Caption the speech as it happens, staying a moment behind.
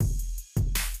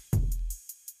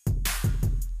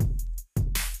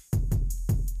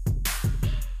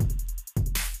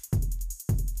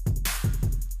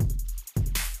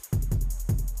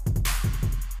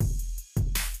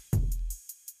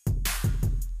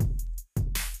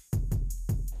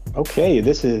Okay,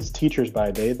 this is Teachers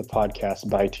by Day, the podcast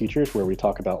by teachers where we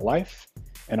talk about life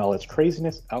and all its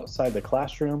craziness outside the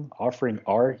classroom, offering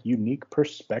our unique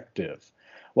perspective.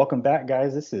 Welcome back,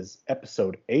 guys. This is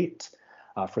episode 8.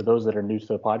 For those that are new to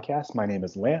the podcast, my name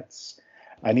is Lance.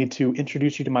 I need to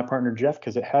introduce you to my partner, Jeff,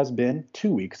 because it has been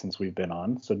 2 weeks since we've been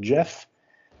on. So, Jeff,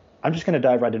 I'm just going to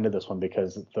dive right into this one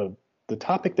because the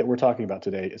topic that we're talking about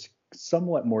today is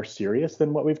somewhat more serious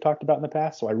than what we've talked about in the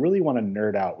past. So I really want to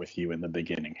nerd out with you in the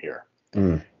beginning here.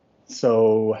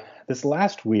 So this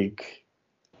last week,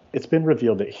 it's been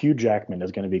revealed that Hugh Jackman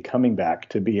is going to be coming back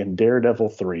to be in Daredevil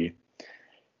 3.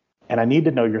 And I need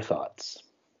to know your thoughts.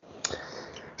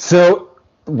 So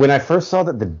when I first saw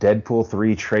that the Deadpool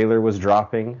 3 trailer was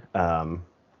dropping,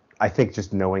 I think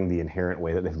just knowing the inherent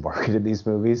way that they've marketed these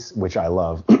movies, which I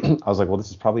love, I was like, well, this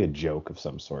is probably a joke of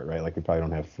some sort, right? Like we probably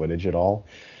don't have footage at all.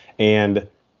 And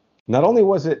not only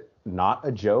was it not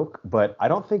a joke, but I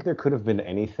don't think there could have been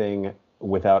anything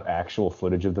without actual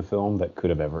footage of the film that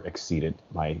could have ever exceeded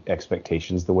my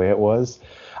expectations the way it was.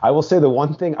 I will say the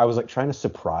one thing, I was like trying to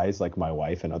surprise like my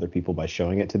wife and other people by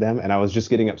showing it to them. And I was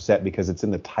just getting upset because it's in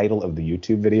the title of the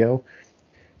YouTube video,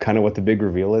 kind of what the big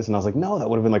reveal is. And I was like, no, that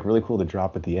would have been like really cool to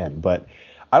drop at the end. But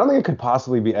I don't think I could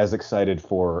possibly be as excited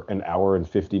for an hour and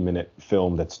 50-minute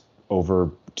film that's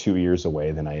over 2 years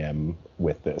away than I am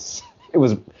with this. It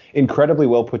was incredibly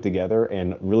well put together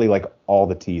and really like all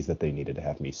the teas that they needed to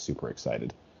have me super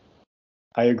excited.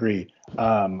 I agree.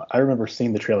 I remember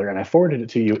seeing the trailer and I forwarded it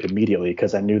to you immediately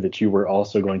because I knew that you were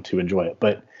also going to enjoy it.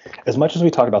 But as much as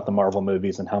we talk about the Marvel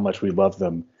movies and how much we love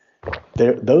them,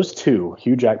 those two,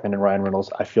 Hugh Jackman and Ryan Reynolds,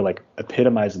 I feel like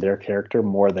epitomize their character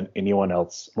more than anyone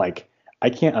else. Like, I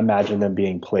can't imagine them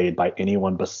being played by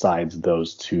anyone besides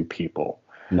those two people.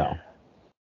 No.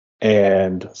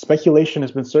 And speculation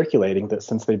has been circulating that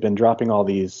since they've been dropping all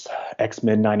these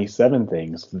X-Men 97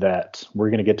 things, that we're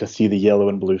going to get to see the yellow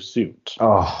and blue suit.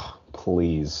 Oh,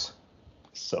 please.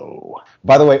 So,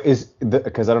 by the way,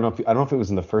 because I don't know if it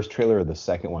was in the first trailer or the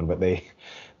second one, but the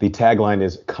tagline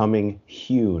is "Coming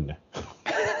Hewn."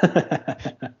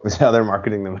 That's how they're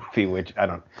marketing the movie, which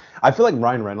I feel like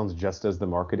Ryan Reynolds just does the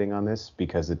marketing on this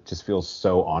because it just feels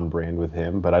so on brand with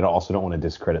him. But I also don't want to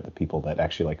discredit the people that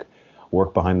actually like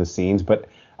work behind the scenes. But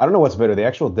I don't know what's better, the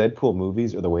actual Deadpool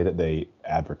movies or the way that they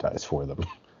advertise for them.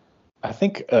 I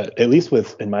think, at least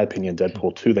in my opinion,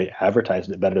 Deadpool 2, they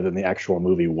advertised it better than the actual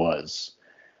movie was.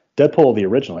 Deadpool, the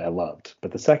original, I loved.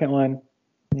 But the second one,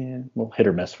 well, hit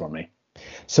or miss for me.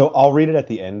 So I'll read it at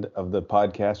the end of the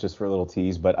podcast just for a little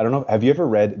tease. But I don't know. Have you ever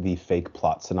read the fake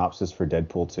plot synopsis for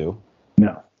Deadpool 2?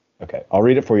 No. Okay. I'll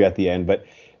read it for you at the end. But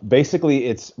basically,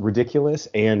 it's ridiculous.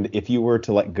 And if you were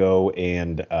to let go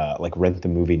and like rent the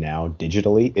movie now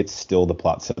digitally, it's still the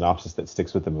plot synopsis that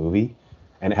sticks with the movie.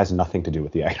 And it has nothing to do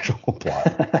with the actual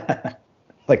plot.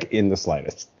 Like in the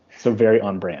slightest. So very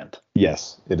on brand.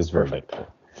 Yes, it is very perfect.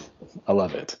 I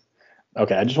love it.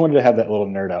 Okay, I just wanted to have that little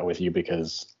nerd out with you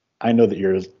because I know that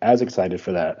you're as excited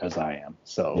for that as I am.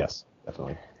 So yes,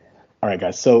 definitely. All right,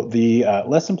 guys. So the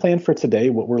lesson plan for today,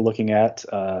 what we're looking at,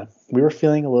 we were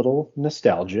feeling a little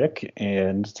nostalgic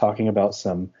and talking about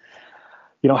some,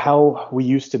 how we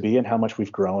used to be and how much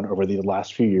we've grown over the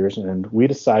last few years. And we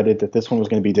decided that this one was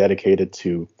going to be dedicated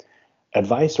to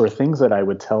advice or things that I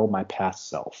would tell my past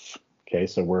self. Okay,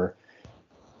 so we're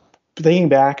thinking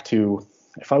back to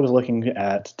if I was looking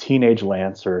at teenage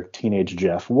Lance or teenage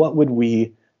Jeff, what would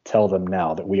we tell them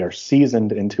now that we are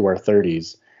seasoned into our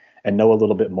 30s and know a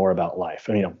little bit more about life?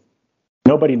 And,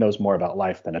 nobody knows more about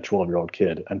life than a 12-year-old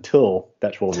kid until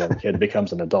that 12-year-old kid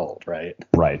becomes an adult, right?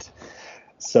 Right.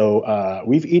 So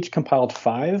we've each compiled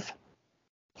 5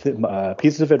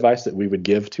 pieces of advice that we would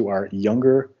give to our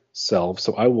younger selves.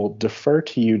 So I will defer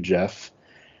to you, Jeff.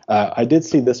 I did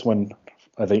see this one.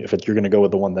 I think if you're going to go with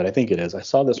the one that I think it is, I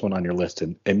saw this one on your list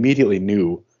and immediately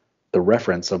knew the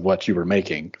reference of what you were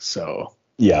making. So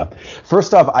yeah.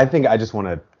 First off, I think I just want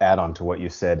to add on to what you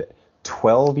said.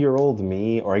 12-year-old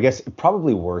me, or I guess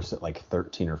probably worse at like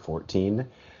 13 or 14,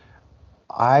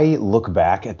 I look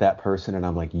back at that person and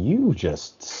I'm like, you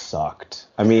just sucked.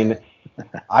 I mean,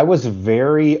 I was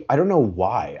I don't know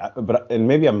why, and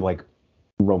maybe I'm like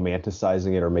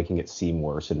romanticizing it or making it seem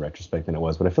worse in retrospect than it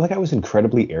was, but I feel like I was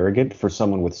incredibly arrogant for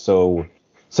someone with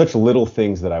such little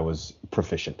things that I was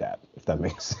proficient at, if that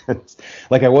makes sense.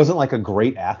 Like I wasn't like a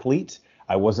great athlete.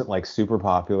 I wasn't like super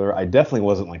popular. I definitely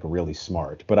wasn't like really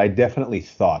smart, but I definitely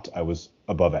thought I was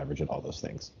above average at all those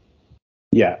things.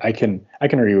 Yeah, I can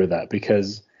agree with that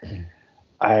because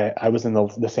I was in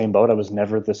the same boat. I was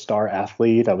never the star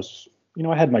athlete. I was,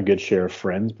 I had my good share of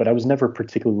friends, but I was never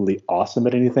particularly awesome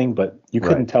at anything, but you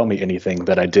couldn't tell me anything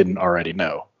that I didn't already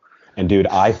know. And dude,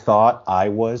 I thought I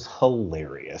was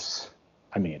hilarious.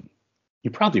 I mean, you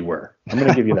probably were. I'm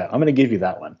gonna give you that. I'm gonna give you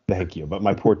that one. Thank you. But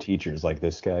my poor teachers, like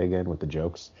this guy again with the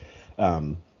jokes.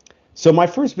 Um, so my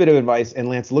first bit of advice, and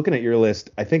Lance, looking at your list,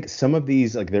 I think some of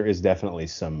these, like there is definitely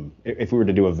some, if we were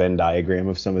to do a Venn diagram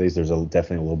of some of these, there's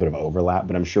definitely a little bit of overlap,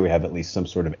 but I'm sure we have at least some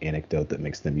sort of anecdote that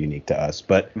makes them unique to us.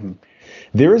 But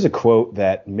there is a quote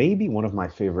that may be one of my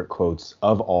favorite quotes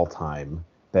of all time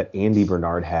that Andy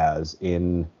Bernard has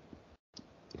in,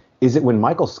 is it when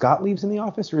Michael Scott leaves in the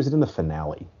office or is it in the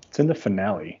finale? It's in the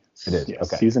finale. It is. Yes,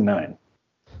 Okay. season 9.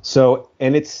 So,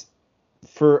 and it's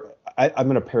I'm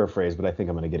going to paraphrase, but I think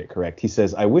I'm going to get it correct. He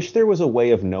says, I wish there was a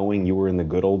way of knowing you were in the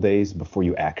good old days before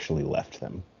you actually left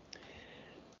them.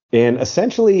 And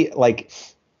essentially, like,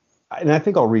 and I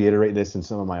think I'll reiterate this in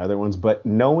some of my other ones, but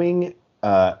knowing,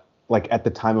 like at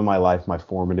the time of my life, my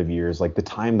formative years, like the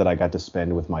time that I got to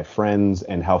spend with my friends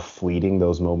and how fleeting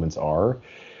those moments are,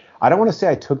 I don't want to say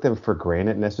I took them for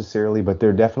granted necessarily, but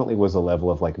there definitely was a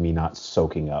level of like me not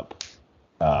soaking up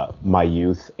my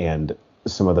youth and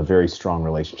some of the very strong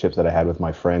relationships that I had with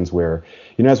my friends where,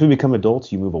 you know, as we become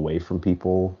adults, you move away from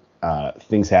people.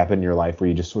 Things happen in your life where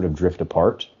you just sort of drift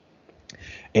apart.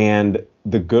 And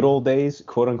the good old days,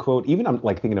 quote unquote, even I'm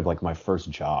like thinking of like my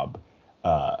first job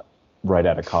right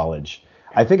out of college.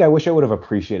 I think I wish I would have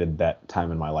appreciated that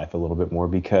time in my life a little bit more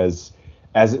because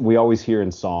as we always hear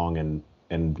in song and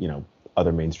you know,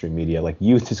 other mainstream media, like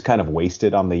youth is kind of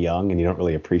wasted on the young and you don't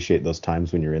really appreciate those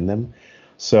times when you're in them.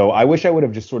 So I wish I would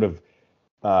have just sort of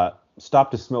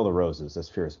stopped to smell the roses, as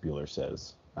Ferris Bueller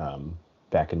says,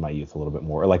 back in my youth a little bit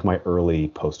more, or like my early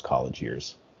post-college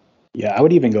years. Yeah, I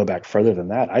would even go back further than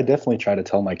that. I definitely try to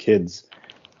tell my kids,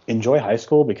 enjoy high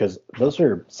school because those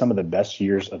are some of the best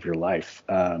years of your life.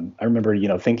 I remember, you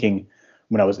know, thinking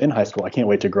when I was in high school, I can't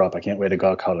wait to grow up. I can't wait to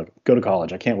go to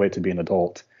college. I can't wait to be an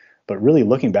adult. But really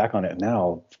looking back on it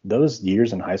now, those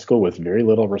years in high school with very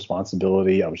little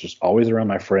responsibility, I was just always around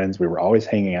my friends. We were always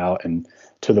hanging out. And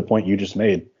to the point you just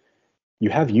made,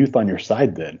 you have youth on your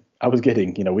side then. I was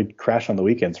getting, you know, we'd crash on the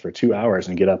weekends for 2 hours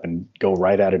and get up and go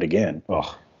right at it again.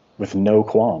 Oh, with no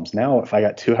qualms. Now, if I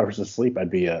got 2 hours of sleep, I'd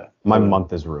be my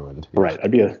month is ruined. Right.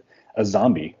 I'd be a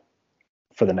zombie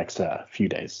for the next few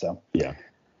days. So yeah,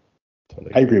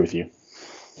 totally. I agree with you.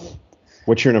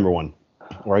 What's your number one?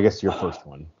 Or I guess your first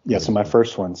one. Yeah. So my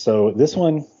first one. So this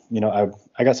one, you know,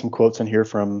 I got some quotes in here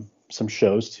from some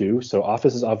shows too. So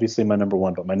Office is obviously my number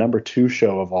one, but my number 2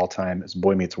 show of all time is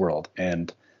Boy Meets World.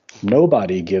 And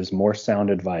nobody gives more sound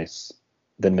advice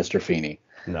than Mr. Feeney.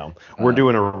 No, we're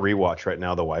doing a rewatch right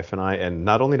now, the wife and I, and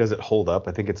not only does it hold up,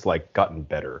 I think it's like gotten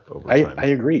better over time. I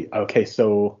agree. Okay,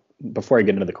 so before I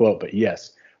get into the quote, but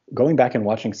yes, going back and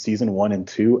watching season 1 and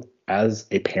 2 as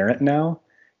a parent now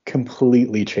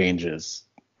completely changes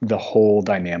the whole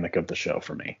dynamic of the show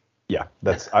for me. Yeah,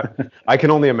 I can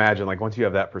only imagine like once you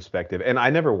have that perspective. And I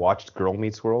never watched Girl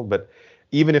Meets World, but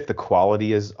even if the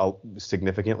quality is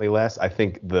significantly less, I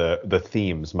think the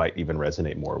themes might even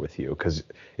resonate more with you. Because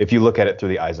if you look at it through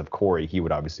the eyes of Corey, he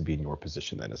would obviously be in your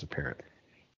position then as a parent.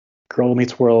 Girl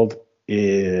Meets World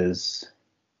you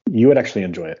would actually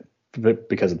enjoy it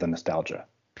because of the nostalgia.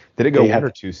 Did it go 1 or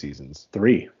 2 seasons?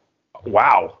 3.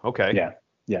 Wow. Okay. Yeah.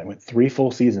 It went 3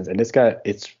 full seasons, and it's got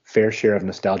its fair share of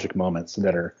nostalgic moments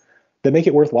that make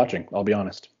it worth watching. I'll be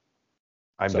honest.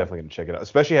 I'm definitely going to check it out,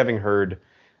 especially having heard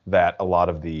that a lot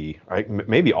of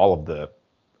maybe all of the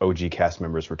OG cast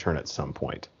members return at some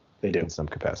point. They do. In some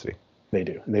capacity. They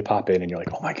do. And they pop in and you're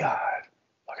like, oh my God,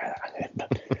 look at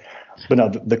that. But no,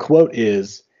 the quote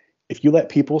is, if you let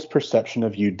people's perception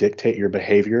of you dictate your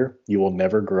behavior, you will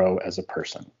never grow as a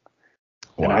person.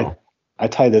 Wow. And I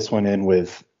tie this one in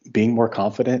with being more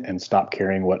confident and stop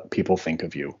caring what people think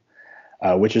of you,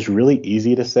 which is really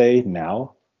easy to say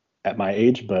now at my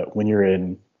age. But when you're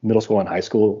in middle school and high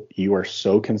school, you are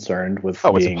so concerned with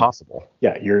it's impossible.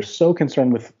 Yeah, you're so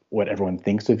concerned with what everyone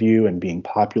thinks of you and being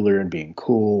popular and being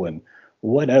cool and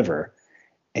whatever.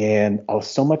 And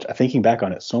thinking back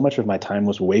on it, so much of my time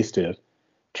was wasted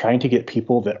trying to get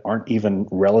people that aren't even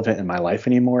relevant in my life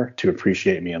anymore to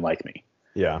appreciate me and like me.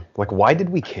 Yeah. Like, why did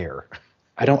we care?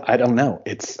 I don't know.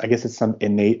 I guess it's some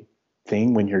innate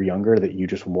thing when you're younger that you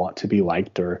just want to be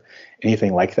liked or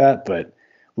anything like that. But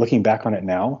looking back on it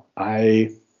now,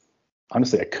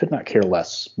 honestly, I could not care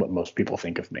less what most people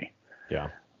think of me. Yeah.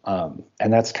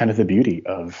 And that's kind of the beauty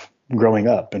of growing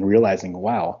up and realizing,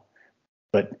 wow.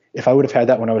 But if I would have had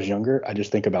that when I was younger, I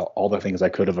just think about all the things I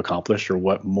could have accomplished or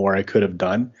what more I could have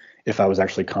done if I was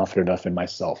actually confident enough in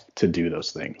myself to do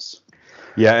those things.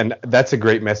 Yeah, and that's a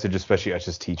great message, especially us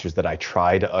as teachers, that I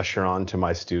try to usher on to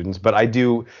my students. But I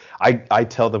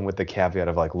tell them with the caveat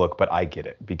of like, look, but I get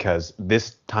it, because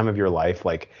this time of your life,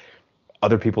 like,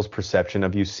 other people's perception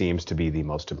of you seems to be the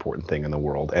most important thing in the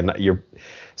world. And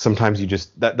sometimes you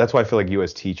just, that's why I feel like you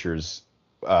as teachers,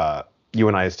 you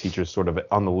and I as teachers, sort of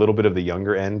on the little bit of the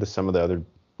younger end to some of the other,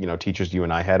 teachers you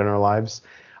and I had in our lives.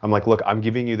 I'm like, look, I'm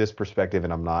giving you this perspective,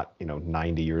 and I'm not,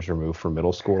 90 years removed from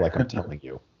middle school. Like, I'm telling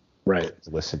you. Right.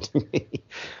 Listen to me.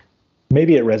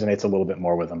 Maybe it resonates a little bit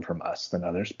more with them from us than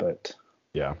others, but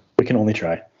Yeah. we can only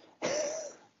try.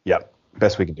 Yep.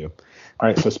 Best we can do. All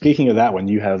right. So speaking of that one,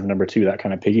 you have number 2 that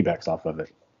kind of piggybacks off of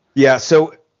it. Yeah.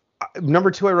 So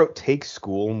number 2, I wrote take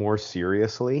school more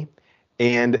seriously.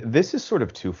 And this is sort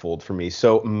of twofold for me.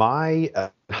 So my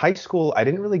high school, I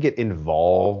didn't really get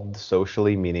involved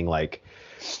socially, meaning like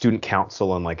student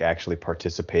council and like actually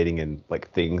participating in like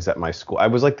things at my school. I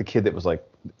was like the kid that was like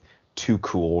too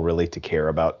cool really to care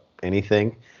about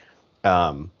anything,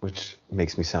 which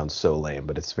makes me sound so lame,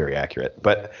 but it's very accurate.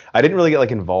 But I didn't really get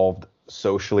like involved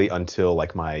socially until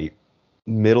like my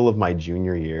middle of my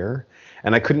junior year.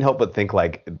 And I couldn't help but think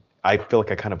like, I feel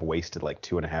like I kind of wasted like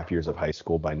 2.5 years of high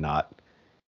school by not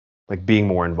like being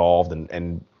more involved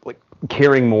and like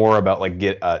caring more about like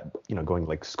going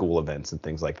like school events and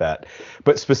things like that.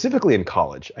 But specifically in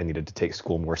college, I needed to take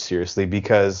school more seriously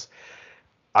because,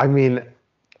 I mean,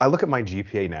 I look at my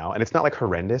GPA now and it's not like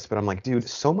horrendous, but I'm like, dude,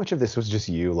 so much of this was just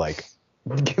you like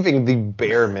giving the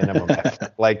bare minimum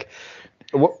effort. Like,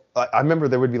 I remember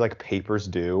there would be like papers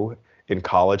due in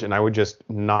college, and I would just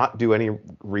not do any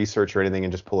research or anything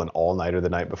and just pull an all-nighter the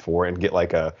night before and get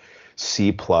like a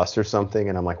C plus or something.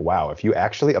 And I'm like, wow, if you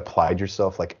actually applied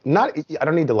yourself, like, I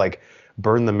don't need to like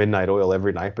burn the midnight oil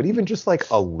every night, but even just like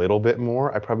a little bit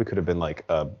more, I probably could have been like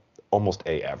almost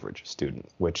a average student,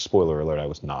 which, spoiler alert, I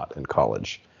was not in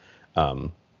college.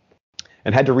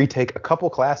 And had to retake a couple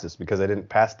classes because I didn't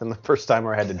pass them the first time,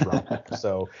 or I had to drop them.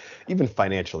 So even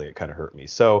financially, it kind of hurt me.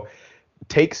 So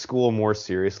take school more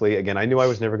seriously. Again, I knew I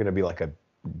was never going to be like a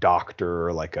doctor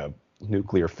or like a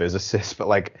nuclear physicist, but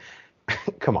like,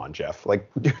 come on, Jeff, like,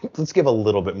 let's give a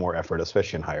little bit more effort,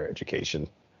 especially in higher education.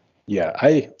 Yeah,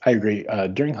 I agree.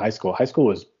 During high school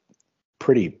was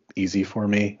pretty easy for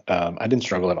me. I didn't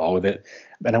struggle at all with it.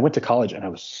 And I went to college and I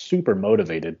was super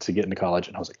motivated to get into college.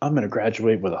 And I was like, I'm going to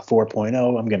graduate with a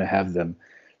 4.0. I'm going to have them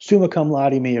summa cum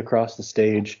laude me across the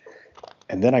stage.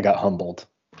 And then I got humbled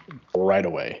right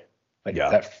away. Like,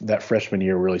 yeah. that freshman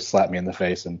year really slapped me in the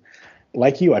face. And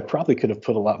like you, I probably could have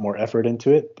put a lot more effort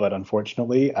into it, but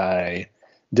unfortunately I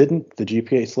didn't. The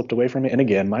GPA slipped away from me. And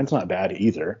again, mine's not bad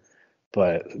either.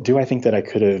 But do I think that I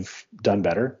could have done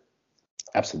better?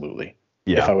 Absolutely.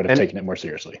 Yeah. If I would have taken it more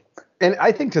seriously. And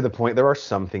I think to the point, there are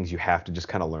some things you have to just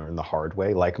kind of learn the hard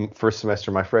way. Like first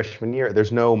semester, my freshman year,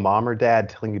 there's no mom or dad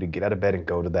telling you to get out of bed and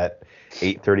go to that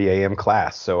 8:30 a.m.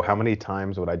 class. So how many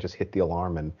times would I just hit the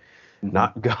alarm and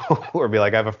not go, or be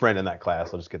like, I have a friend in that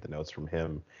class, I'll just get the notes from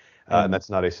him. And that's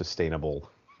not a sustainable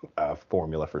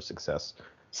formula for success.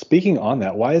 Speaking on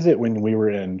that, why is it when we were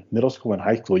in middle school and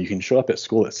high school, you can show up at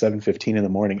school at 7:15 in the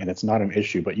morning and it's not an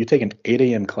issue, but you take an 8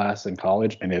 a.m. class in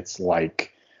college and it's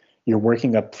like you're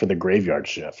working up for the graveyard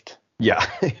shift? Yeah,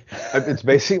 it's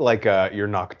basically like you're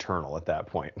nocturnal at that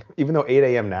point. Even though 8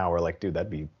 a.m. now, we're like, dude,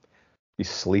 that'd be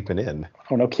sleeping in.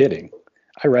 Oh, no kidding.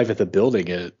 I arrive at the building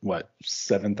at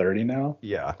 7:30 now?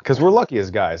 Yeah, because we're lucky as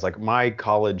guys. Like my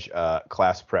college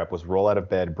class prep was roll out of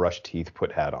bed, brush teeth,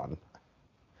 put hat on.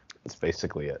 That's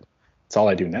basically it. That's all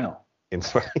I do now.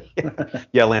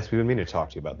 Yeah, Lance, we've been meaning to talk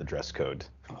to you about the dress code.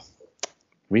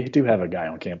 We do have a guy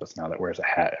on campus now that wears a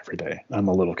hat every day. I'm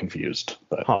a little confused,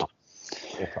 but we'll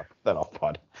talk that off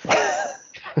pod.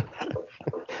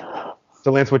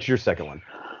 So Lance, what's your second one?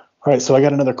 All right, so I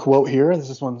got another quote here.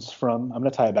 This one's from, I'm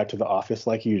going to tie it back to The Office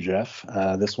like you, Jeff.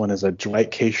 This one is a Dwight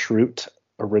K. Schrute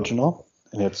original,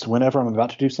 and it's, whenever I'm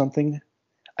about to do something,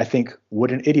 I think,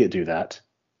 would an idiot do that?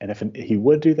 And if he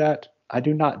would do that, I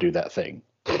do not do that thing.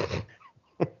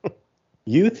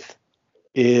 Youth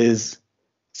is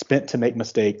spent to make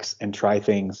mistakes and try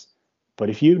things, but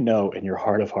if you know in your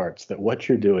heart of hearts that what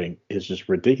you're doing is just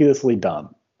ridiculously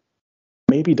dumb,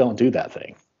 maybe don't do that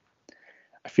thing.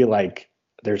 I feel like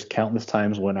there's countless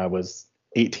times when I was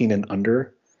 18 and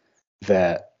under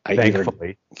that I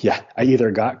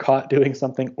either got caught doing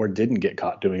something or didn't get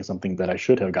caught doing something that I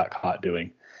should have got caught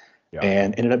doing,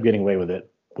 and ended up getting away with it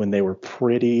when they were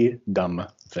pretty dumb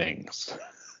things.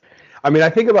 I mean, I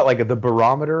think about like the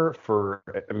barometer for,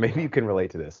 maybe you can relate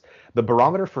to this. The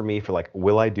barometer for me for like,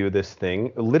 will I do this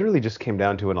thing? Literally just came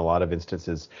down to, in a lot of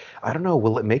instances, I don't know,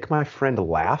 will it make my friend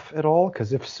laugh at all?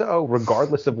 Because if so,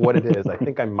 regardless of what it is, I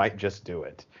think I might just do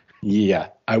it. Yeah,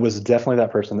 I was definitely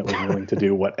that person that was willing to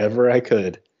do whatever I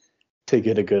could to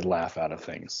get a good laugh out of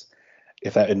things.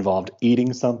 If that involved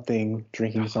eating something,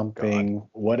 drinking God. something,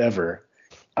 whatever,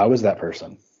 I was that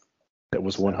person that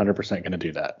was Sadly, 100% going to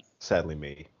do that. sadly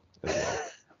me as well.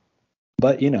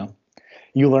 But,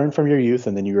 you learn from your youth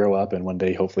and then you grow up and one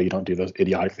day, hopefully, you don't do those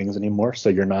idiotic things anymore. So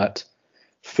you're not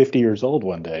 50 years old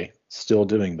one day still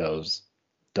doing those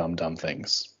dumb, dumb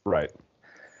things. Right.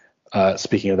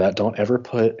 Speaking of that, don't ever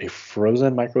put a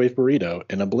frozen microwave burrito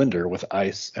in a blender with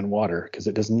ice and water because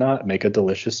it does not make a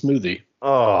delicious smoothie.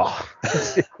 Oh,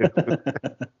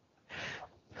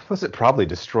 was it probably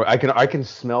destroy? I can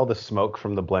smell the smoke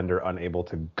from the blender, unable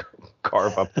to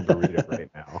carve up the burrito right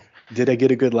now. Did I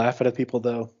get a good laugh out of people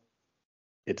though?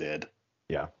 It did.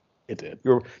 Yeah, It did.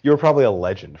 you were probably a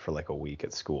legend for like a week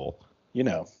at school. You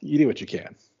do what you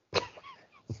can. All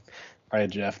right,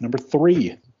 Jeff. Number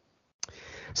 3.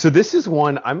 So this is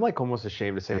one I'm like almost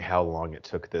ashamed to say how long it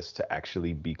took this to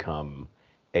actually become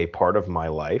a part of my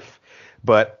life.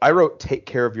 But I wrote take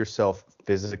care of yourself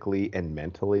physically and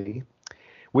mentally.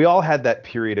 We all had that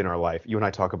period in our life. You and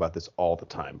I talk about this all the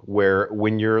time, where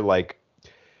when you're like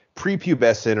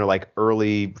prepubescent or like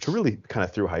early to really kind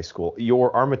of through high school,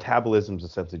 our metabolisms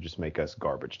essentially just make us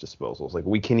garbage disposals. Like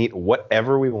we can eat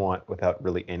whatever we want without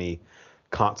really any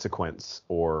consequence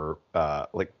or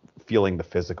like feeling the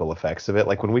physical effects of it.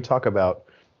 Like when we talk about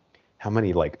how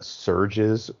many like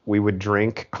surges we would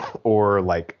drink or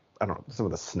like I don't know, some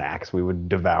of the snacks we would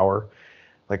devour,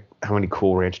 like how many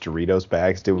Cool Ranch Doritos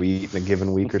bags do we eat in a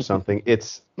given week or something.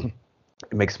 It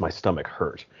makes my stomach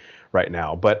hurt right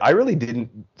now. But I really didn't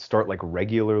start like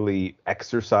regularly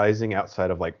exercising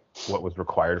outside of like what was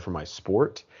required for my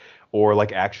sport, or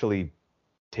like actually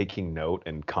taking note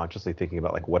and consciously thinking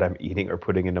about like what I'm eating or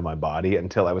putting into my body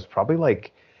until I was probably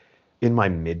like in my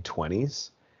mid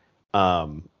 20s.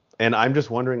 And I'm just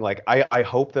wondering, like, I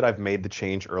hope that I've made the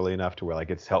change early enough to where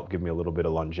like it's helped give me a little bit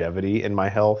of longevity in my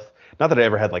health. Not that I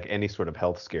ever had like any sort of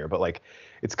health scare, but like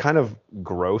it's kind of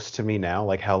gross to me now,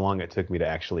 like how long it took me to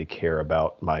actually care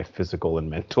about my physical and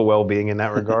mental well-being in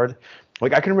that regard.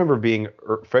 Like I can remember being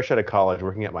fresh out of college,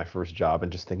 working at my first job,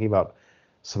 and just thinking about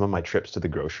some of my trips to the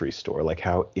grocery store, like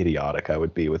how idiotic I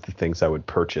would be with the things I would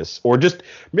purchase, or just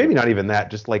maybe not even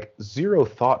that, just like zero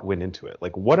thought went into it.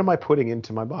 Like, what am I putting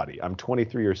into my body? I'm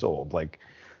 23 years old. Like,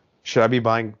 should I be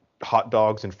buying hot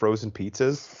dogs and frozen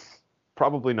pizzas?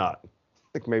 Probably not.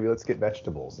 Like, maybe let's get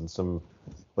vegetables and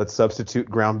let's substitute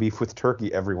ground beef with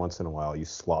turkey every once in a while, you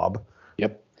slob.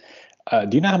 Yep.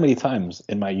 Do you know how many times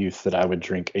in my youth that I would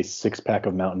drink a 6-pack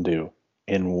of Mountain Dew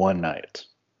in one night?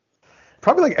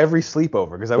 Probably like every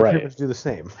sleepover, because I would Right. pretty much do the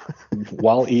same.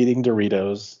 While eating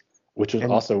Doritos, which is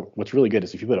And- also what's really good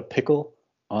is if you put a pickle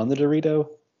on the Dorito,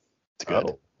 it's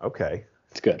good. Oh, okay.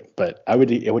 It's good. But I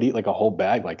would eat like a whole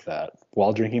bag like that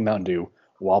while drinking Mountain Dew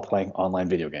while playing online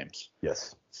video games.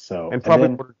 Yes. So And probably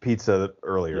then, ordered pizza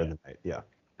earlier in the night. Yeah.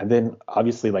 and then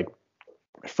obviously like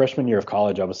freshman year of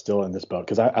college, I was still in this boat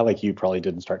because I like you probably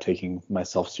didn't start taking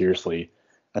myself seriously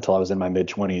until I was in my mid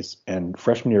 20s. And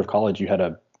freshman year of college, you had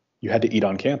to eat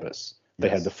on campus. They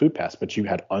had Yes. the food pass, but you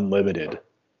had unlimited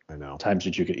I know. times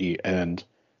that you could eat. And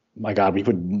my God, we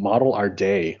would model our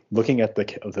day looking at the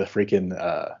freaking.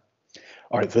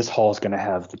 All right, this hall is going to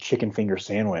have the chicken finger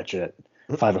sandwich at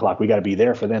 5 o'clock. We got to be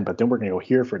there for them, but then we're going to go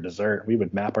here for dessert. We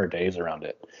would map our days around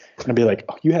it and be like,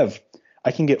 oh,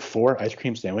 I can get 4 ice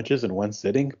cream sandwiches in one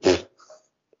sitting.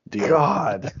 Deal.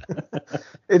 God,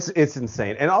 it's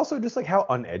insane. And also just like how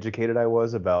uneducated I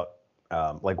was about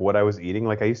like what I was eating.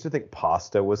 Like I used to think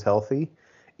pasta was healthy,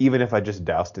 even if I just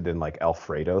doused it in like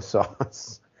Alfredo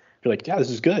sauce. You're like, yeah, this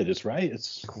is good. It's right.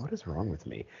 It's Like, what is wrong with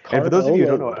me? And for those of you who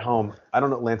don't know load. at home, I don't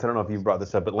know, Lance, I don't know if you brought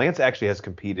this up, but Lance actually has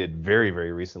competed very,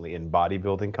 very recently in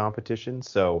bodybuilding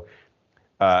competitions. So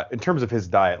in terms of his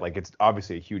diet, like it's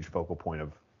obviously a huge focal point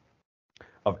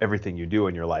of everything you do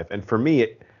in your life. And for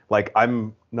me, like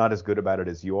I'm not as good about it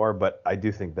as you are, but I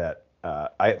do think that I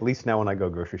at least now when I go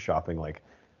grocery shopping, like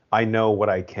I know what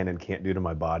I can and can't do to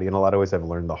my body. In a lot of ways I've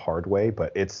learned the hard way,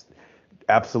 but it's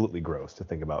absolutely gross to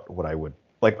think about what I would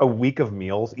like a week of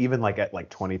meals, even like at like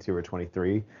 22 or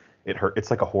 23,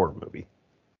 it's like a horror movie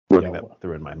running that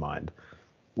through in my mind.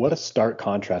 What a stark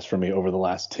contrast for me over the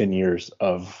last 10 years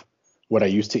of what I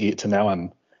used to eat to now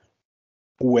I'm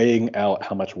weighing out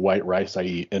how much white rice I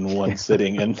eat in one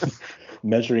sitting and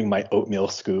measuring my oatmeal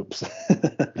scoops.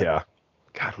 Yeah.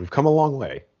 God, we've come a long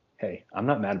way. Hey, I'm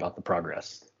not mad about the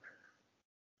progress.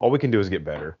 All we can do is get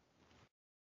better.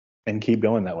 and keep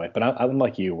going that way. But I'm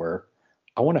like you, where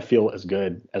I want to feel as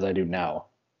good as I do now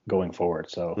going forward.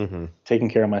 So Mm-hmm. taking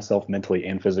care of myself mentally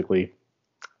and physically,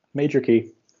 major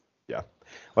key. Yeah.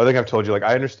 Well, I think I've told you, like,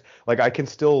 I understand, like, I can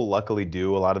still luckily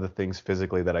do a lot of the things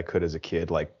physically that I could as a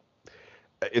kid. Like,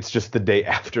 it's just the day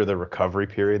after the recovery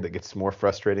period that gets more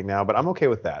frustrating now, but I'm okay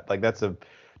with that. Like, that's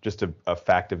just a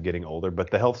fact of getting older. But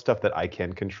the health stuff that I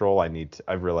can control,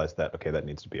 I've realized that, okay, that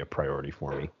needs to be a priority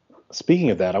for me. Speaking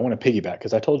of that, I want to piggyback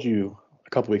because I told you a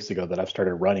couple weeks ago that I've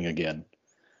started running again.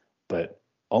 But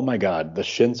oh my God, the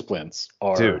shin splints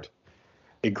are Dude,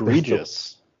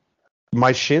 egregious.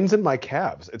 my shins and my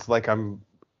calves, it's like I'm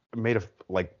made of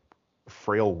like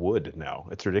frail wood now.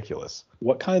 It's ridiculous.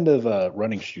 What kind of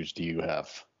running shoes do you have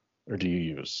or do you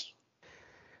use?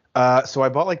 So I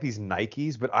bought like these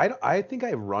Nikes, but I think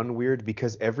I run weird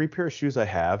because every pair of shoes I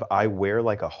have, I wear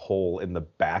like a hole in the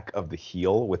back of the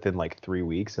heel within like 3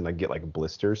 weeks, and I get like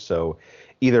blisters. So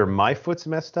either my foot's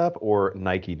messed up or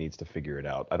Nike needs to figure it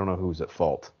out. I don't know who's at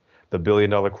fault, the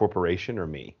billion-dollar corporation or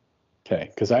me.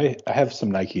 Okay, because I have some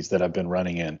Nikes that I've been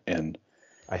running in, and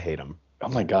I hate them. oh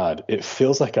my God, it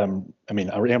feels like I mean,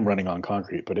 I am running on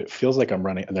concrete, but it feels like I'm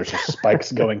running, and there's just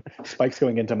spikes going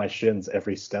into my shins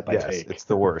every step I Yes, take. it's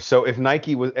the worst. So if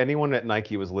anyone at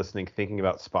Nike was listening, thinking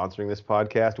about sponsoring this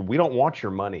podcast, we don't want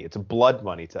your money. It's blood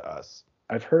money to us.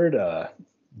 I've heard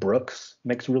Brooks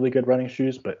makes really good running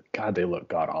shoes, but God, they look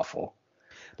god awful.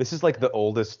 This is like the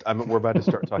oldest. We're about to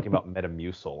start talking about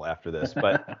Metamucil after this,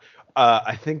 but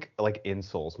I think like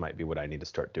insoles might be what I need to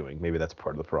start doing. Maybe that's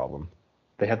part of the problem.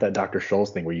 They have that Dr. Scholl's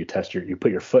thing where you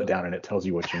put your foot down and it tells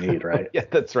you what you need, right? Yeah,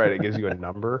 that's right. It gives you a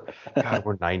number. God,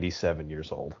 we're 97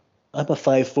 years old. I'm a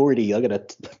 540. I gotta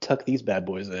tuck these bad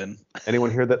boys in. Anyone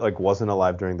here that like wasn't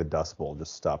alive during the Dust Bowl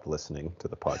just stopped listening to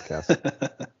the podcast.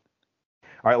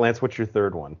 All right, Lance, what's your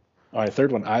third one? All right,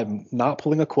 third one. I'm not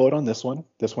pulling a quote on this one.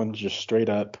 This one's just straight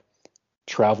up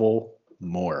travel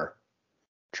more.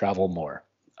 Travel more.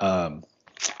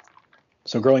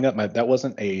 So growing up, that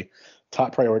wasn't a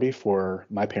top priority for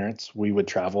my parents. We would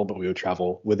travel, but we would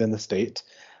travel within the state.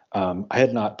 I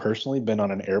had not personally been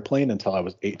on an airplane until I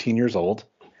was 18 years old.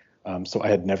 So I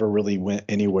had never really went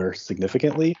anywhere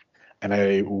significantly, and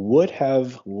I would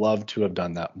have loved to have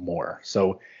done that more.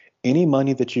 So any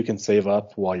money that you can save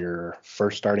up while you're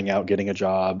first starting out getting a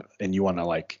job and you want to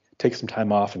like take some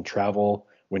time off and travel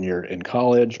when you're in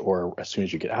college or as soon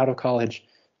as you get out of college,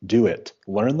 do it.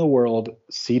 Learn the world,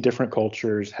 see different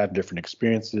cultures, have different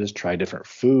experiences, try different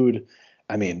food.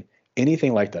 I mean,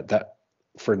 anything like that. That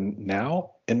for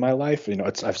now in my life,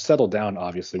 I've settled down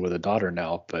obviously with a daughter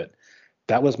now, but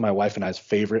that was my wife and I's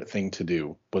favorite thing to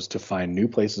do was to find new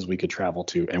places we could travel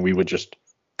to and we would just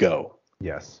go.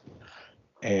 Yes.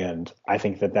 And I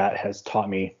think that has taught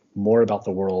me more about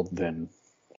the world than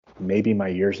maybe my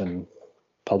years in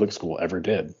public school ever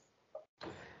did.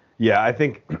 Yeah, I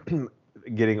think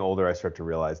getting older, I start to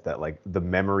realize that like the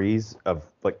memories of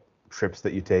like trips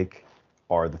that you take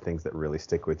are the things that really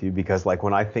stick with you. Because like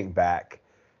when I think back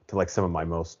to like some of my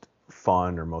most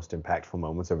fun or most impactful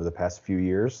moments over the past few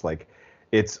years, like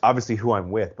it's obviously who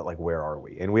I'm with, but like where are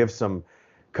we? And we have some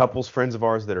couples, friends of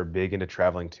ours that are big into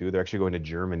traveling too. They're actually going to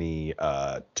Germany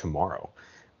tomorrow.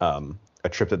 A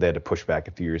trip that they had to push back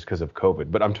a few years because of COVID.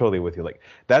 But I'm totally with you. Like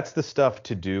that's the stuff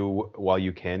to do while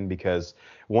you can, because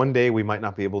one day we might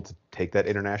not be able to take that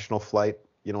international flight,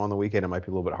 on the weekend. It might be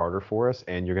a little bit harder for us.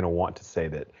 And you're going to want to say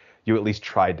that you at least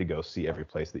tried to go see every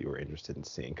place that you were interested in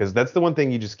seeing. Because that's the one thing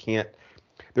you just can't,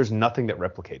 there's nothing that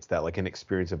replicates that, like an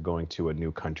experience of going to a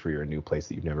new country or a new place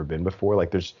that you've never been before. Like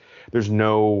there's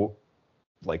no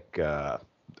like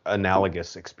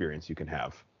analogous experience you can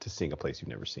have to seeing a place you've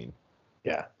never seen.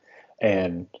 Yeah.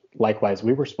 And likewise,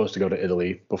 we were supposed to go to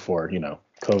Italy before,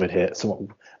 COVID hit. So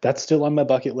that's still on my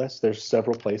bucket list. There's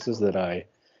several places that I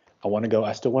want to go.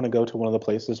 I still want to go to one of the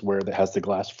places where it has the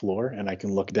glass floor and I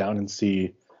can look down and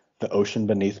see the ocean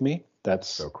beneath me. That's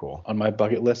so cool on my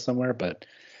bucket list somewhere, but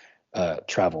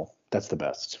travel, that's the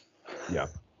best. Yeah,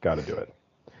 got to do it.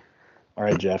 All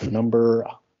right, Jeff, number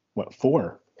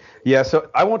 4? Yeah,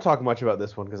 so I won't talk much about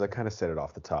this one because I kind of said it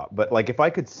off the top. But like if I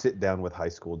could sit down with high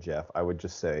school Jeff, I would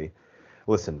just say,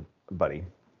 listen, buddy,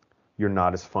 you're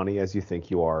not as funny as you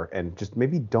think you are. And just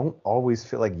maybe don't always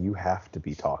feel like you have to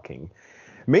be talking.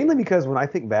 Mainly because when I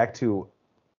think back to,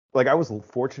 like, I was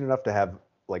fortunate enough to have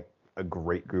like a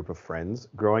great group of friends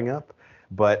growing up.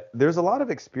 But there's a lot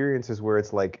of experiences where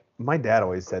it's like, my dad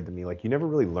always said to me, like, you never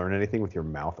really learn anything with your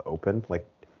mouth open. Like,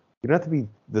 you don't have to be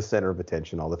the center of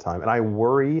attention all the time. And I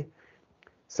worry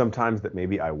sometimes that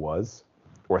maybe I was,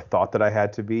 or thought that I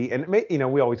had to be. And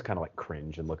we always kind of like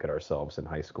cringe and look at ourselves in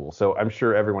high school. So I'm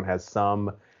sure everyone has some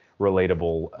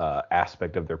relatable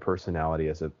aspect of their personality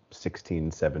as a 16,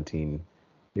 17,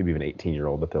 maybe even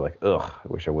 18-year-old that they're like, ugh, I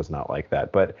wish I was not like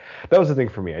that. But that was the thing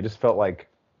for me. I just felt like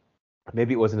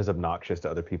maybe it wasn't as obnoxious to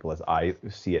other people as I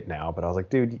see it now, but I was like,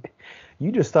 dude,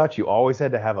 you just thought you always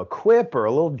had to have a quip or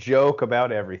a little joke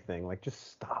about everything. Like,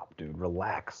 just stop, dude.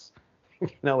 Relax.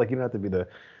 Like you don't have to be the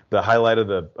highlight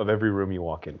of every room you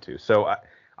walk into. So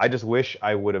I just wish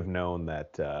I would have known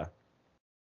that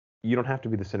you don't have to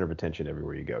be the center of attention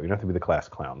everywhere you go. You don't have to be the class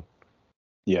clown.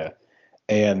 Yeah.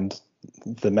 And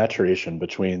the maturation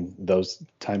between those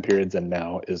time periods and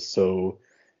now is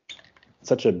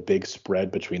such a big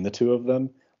spread between the two of them.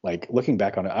 Like looking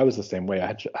back on it, I was the same way.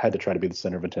 I had to try to be the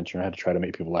center of attention. I had to try to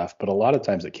make people laugh. But a lot of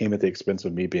times it came at the expense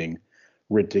of me being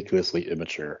ridiculously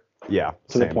immature. Yeah.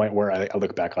 To the point where I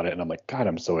look back on it and I'm like, God,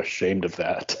 I'm so ashamed of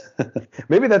that.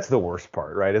 Maybe that's the worst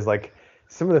part, right? Is like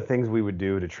some of the things we would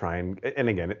do to try and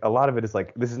again, a lot of it is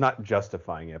like, this is not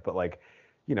justifying it, but like,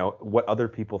 what other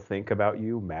people think about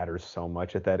you matters so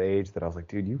much at that age that I was like,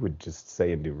 dude, you would just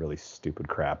say and do really stupid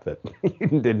crap that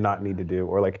you did not need to do.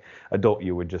 Or like adult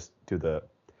you would just do the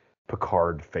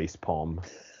Picard facepalm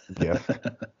gif.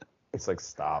 It's like,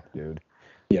 stop, dude.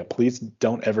 Yeah, please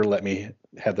don't ever let me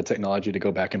have the technology to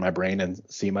go back in my brain and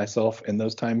see myself in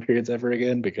those time periods ever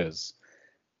again, because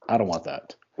I don't want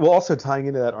that. Well, also tying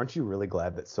into that, aren't you really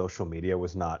glad that social media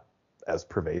was not as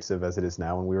pervasive as it is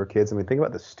now when we were kids? I mean, think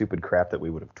about the stupid crap that we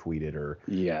would have tweeted or.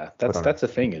 Yeah, that's the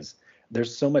thing is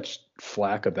there's so much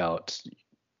flack about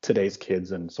today's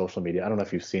kids and social media. I don't know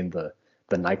if you've seen the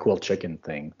NyQuil chicken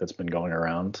thing that's been going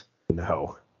around.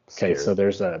 No. Okay, so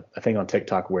there's a thing on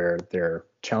TikTok where they're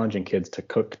challenging kids to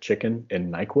cook chicken in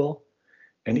NyQuil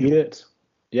and eat it.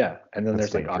 Yeah, and then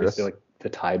there's like obviously like the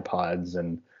Tide Pods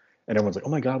and everyone's like, oh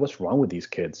my God, what's wrong with these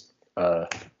kids?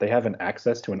 They have an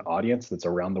access to an audience that's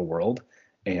around the world,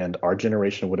 and our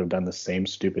generation would have done the same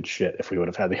stupid shit if we would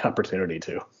have had the opportunity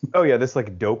to. Oh yeah, this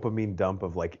like dopamine dump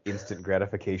of like instant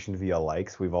gratification via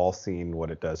likes. We've all seen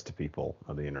what it does to people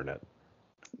on the internet.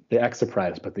 They act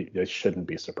surprised, but they shouldn't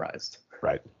be surprised.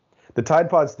 Right. The Tide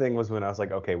Pods thing was when I was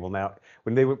like, okay, well now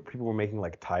when people were making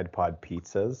like Tide Pod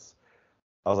pizzas,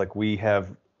 I was like, we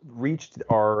have reached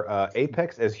our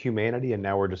apex as humanity, and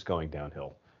now we're just going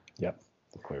downhill. Yep.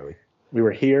 Clearly. We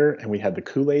were here, and we had the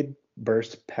Kool-Aid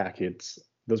Burst packets.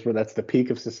 That's the peak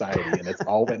of society, and it's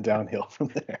all went downhill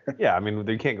from there. Yeah, I mean,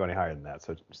 you can't go any higher than that,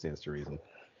 so it stands to reason.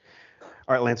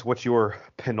 All right, Lance, what's your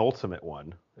penultimate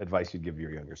advice you'd give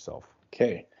your younger self?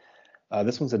 Okay.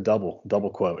 This one's a double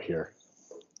quote here,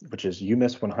 which is, you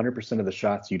miss 100% of the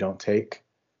shots you don't take.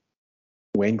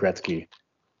 Wayne Gretzky,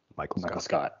 Michael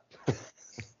Scott.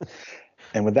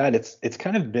 And with that, it's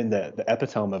kind of been the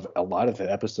epitome of a lot of the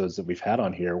episodes that we've had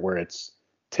on here, where it's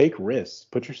take risks,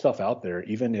 put yourself out there,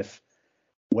 even if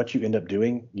what you end up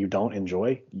doing you don't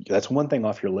enjoy. That's one thing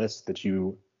off your list that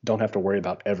you don't have to worry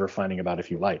about ever finding out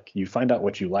if you like. You find out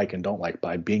what you like and don't like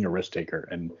by being a risk taker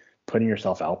and putting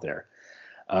yourself out there.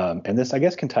 And this, I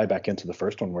guess, can tie back into the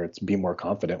first one, where it's be more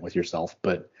confident with yourself.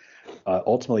 But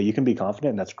ultimately, you can be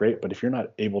confident, and that's great. But if you're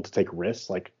not able to take risks,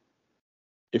 like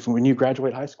when you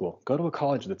graduate high school, go to a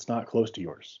college that's not close to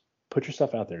yours. Put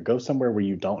yourself out there. Go somewhere where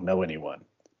you don't know anyone.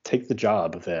 Take the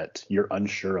job that you're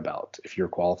unsure about if you're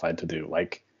qualified to do.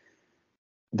 Like,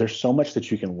 there's so much that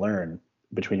you can learn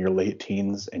between your late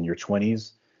teens and your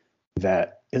 20s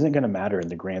that isn't going to matter in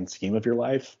the grand scheme of your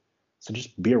life. So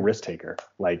just be a risk taker.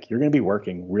 Like, you're going to be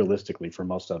working realistically for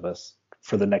most of us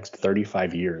for the next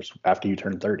 35 years after you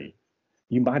turn 30.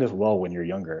 You might as well, when you're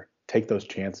younger, take those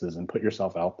chances and put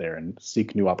yourself out there and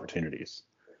seek new opportunities.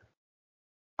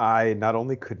 I not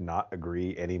only could not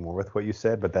agree any more with what you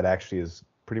said, but that actually is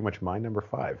pretty much my number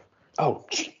 5. Oh,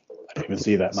 I didn't even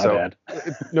see that. My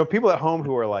bad. People at home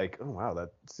who are like, oh, wow, that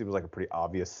seems like a pretty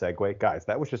obvious segue. Guys,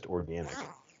 that was just organic.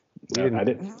 No,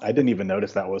 I didn't even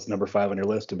notice that was number 5 on your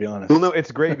list, to be honest. Well, no,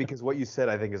 it's great because what you said,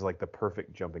 I think, is like the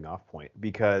perfect jumping off point,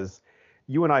 because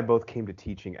you and I both came to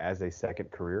teaching as a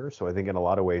second career. So I think in a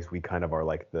lot of ways, we kind of are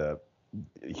like the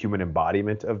human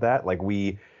embodiment of that. Like,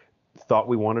 we thought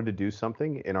we wanted to do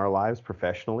something in our lives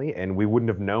professionally, and we wouldn't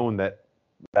have known that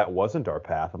wasn't our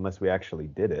path unless we actually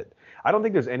did it. I don't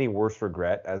think there's any worse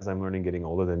regret as I'm learning getting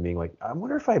older than being like, I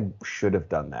wonder if I should have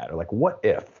done that, or like, what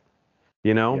if,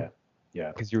 Yeah.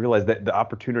 Because you realize that the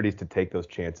opportunities to take those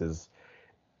chances,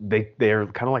 they're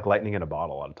kind of like lightning in a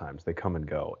bottle a lot of times. They come and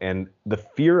go. And the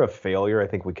fear of failure, I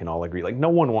think we can all agree, like, no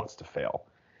one wants to fail.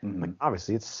 Mm-hmm. Like,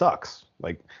 obviously it sucks.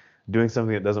 Like, doing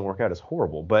something that doesn't work out is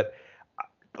horrible. But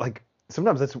like,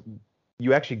 sometimes that's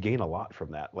you actually gain a lot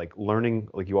from that. Like learning,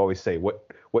 like you always say, what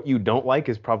you don't like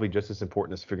is probably just as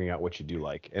important as figuring out what you do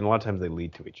like. And a lot of times they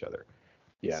lead to each other.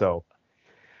 Yeah. So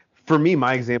for me,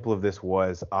 my example of this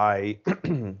was I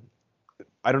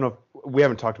I don't know if we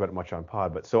haven't talked about it much on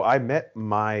pod, but so I met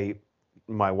my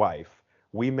wife.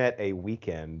 We met a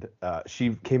weekend.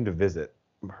 She came to visit.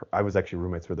 I was actually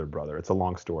roommates with her brother. It's a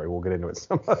long story. We'll get into it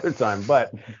some other time.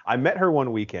 But I met her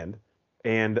one weekend,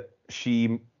 and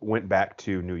she went back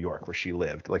to New York where she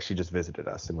lived. Like she just visited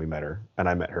us, and we met her, and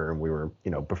I met her, and we were,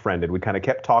 befriended. We kind of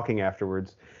kept talking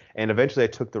afterwards, and eventually I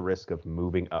took the risk of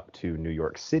moving up to New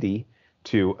York City.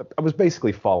 I was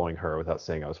basically following her without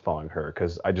saying I was following her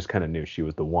because I just kind of knew she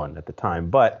was the one at the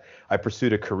time. But I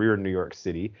pursued a career in New York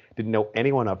City. Didn't know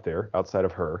anyone up there outside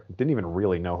of her. Didn't even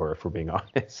really know her, if we're being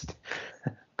honest.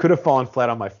 Could have fallen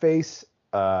flat on my face.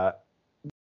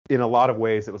 In a lot of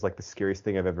ways, it was like the scariest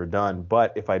thing I've ever done.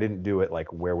 But if I didn't do it,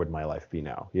 like, where would my life be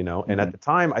now? Mm-hmm. And at the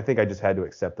time, I think I just had to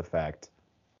accept the fact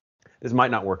this might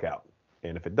not work out.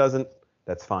 And if it doesn't,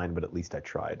 that's fine. But at least I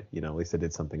tried. At least I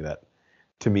did something that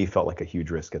to me felt like a huge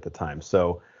risk at the time.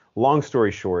 So long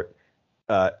story short,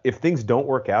 if things don't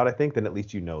work out, I think then at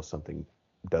least something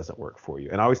doesn't work for you.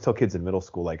 And I always tell kids in middle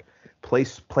school, like, play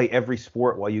every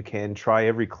sport while you can, try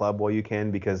every club while you can,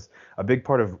 because a big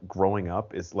part of growing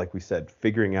up is, like we said,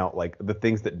 figuring out like the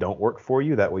things that don't work for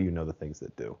you. That way the things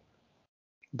that do.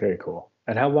 Very cool.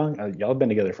 And how long y'all have been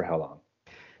together for? How long?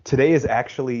 Today is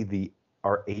actually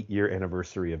our 8-year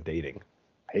anniversary of dating.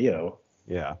 Hey yo.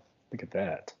 Yeah. Look at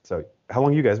that. So how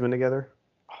long you guys been together?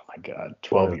 Oh my God,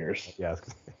 12 years. Yeah,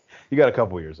 you got a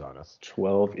couple years on us.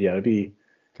 12. Yeah, it'll be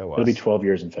 12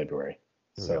 years in February.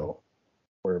 So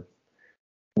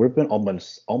we've been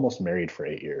almost married for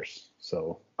 8 years.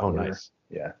 So nice.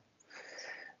 Yeah,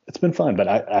 it's been fun. But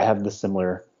I have this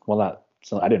similar. Well, not.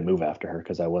 So I didn't move after her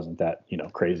because I wasn't that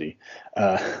crazy.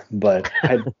 But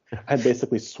I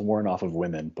basically sworn off of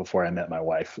women before I met my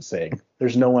wife, saying,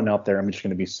 "There's no one out there. I'm just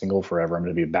going to be single forever. I'm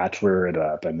going to be a bachelor it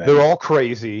up." And then they're all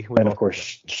crazy. And of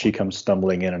course she comes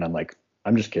stumbling in, and I'm like,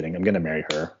 "I'm just kidding. I'm going to marry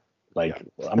her. Like,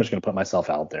 I'm just going to put myself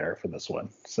out there for this one."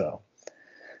 So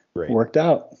great. Worked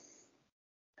out.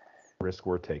 Risk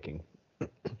worth taking. All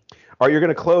right, you're going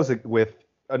to close it with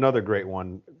another great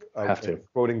one. Have to.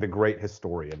 Quoting the great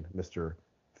historian, Mr.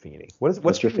 Feeney.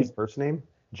 What's Feeney's first name?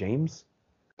 James?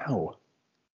 No.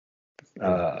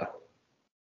 Why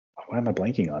am I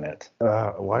blanking on it?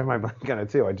 Why am I blanking on it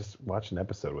too? I just watched an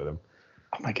episode with him.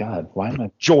 Oh my God. Why am I?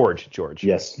 George.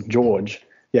 Yes, George.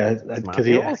 Yeah,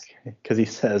 because he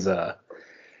says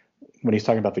when he's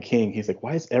talking about the king, he's like,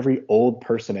 why is every old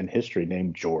person in history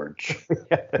named George?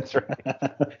 Yeah, that's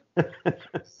right.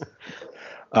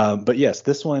 But yes,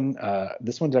 this one's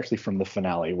actually from the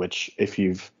finale, which if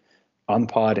you've on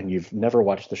pod and you've never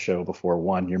watched the show before,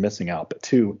 one, you're missing out. But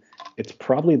two, it's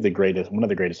probably one of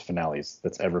the greatest finales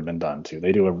that's ever been done too.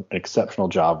 They do an exceptional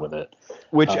job with it.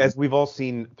 Which, as we've all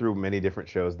seen through many different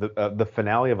shows, the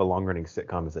finale of a long-running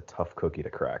sitcom is a tough cookie to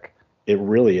crack. It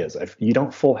really is. You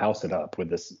don't Full House it up with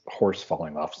this horse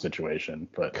falling off situation,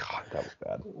 but God, that was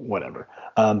bad. Whatever.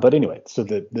 But anyway, so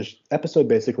the episode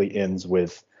basically ends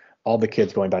with all the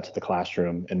kids going back to the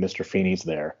classroom and Mr. Feeney's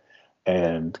there.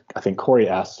 And I think Corey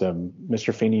asked him,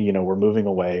 Mr. Feeney, we're moving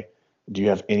away. Do you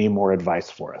have any more advice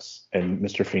for us? And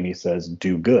Mr. Feeney says,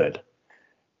 do good.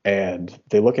 And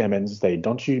they look at him and say,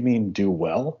 don't you mean do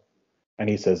well? And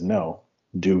he says, no,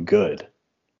 do good.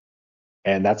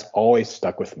 And that's always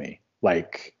stuck with me.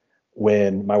 Like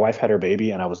when my wife had her baby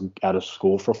and I was out of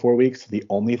school for 4 weeks, the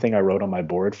only thing I wrote on my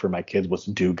board for my kids was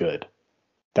do good.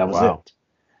 That was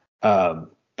it.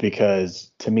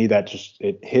 Because to me,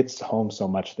 it hits home so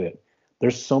much that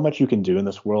there's so much you can do in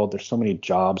this world. There's so many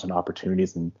jobs and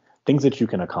opportunities and things that you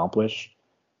can accomplish.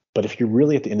 But if you're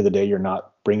really, at the end of the day, you're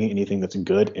not bringing anything that's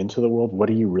good into the world, what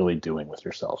are you really doing with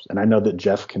yourselves? And I know that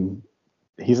Jeff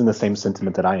he's in the same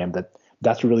sentiment that I am,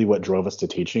 that's really what drove us to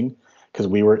teaching, because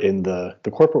we were in the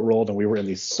corporate world and we were in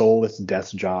these soulless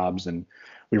desk jobs and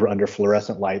we were under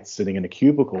fluorescent lights sitting in a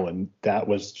cubicle. And that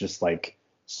was just like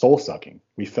soul sucking.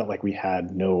 We felt like we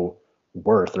had no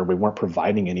worth or we weren't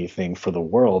providing anything for the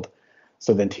world.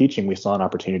 So then teaching, we saw an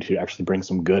opportunity to actually bring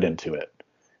some good into it.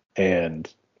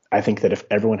 And I think that if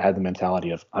everyone had the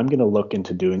mentality of, I'm going to look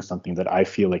into doing something that I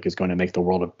feel like is going to make the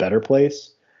world a better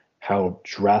place, how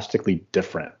drastically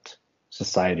different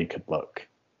society could look.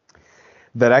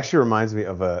 That actually reminds me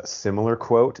of a similar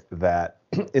quote that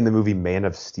in the movie Man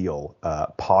of Steel,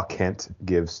 Pa Kent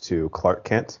gives to Clark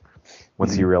Kent.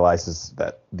 Once he realizes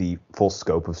that the full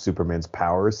scope of Superman's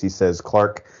powers, he says,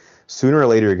 Clark, sooner or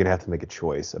later you're going to have to make a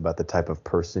choice about the type of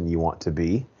person you want to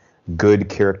be. good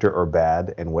character or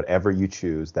bad, and whatever you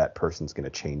choose, that person's going to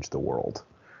change the world.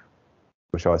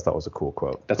 Which I always thought was a cool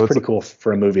quote. That's pretty cool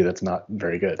for a movie that's not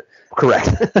very good. Correct.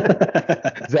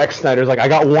 Zack Snyder's like, I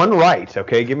got one right.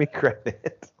 Okay, give me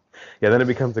credit. Yeah, then it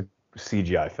becomes a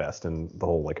CGI fest, and the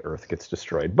whole like Earth gets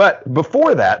destroyed. But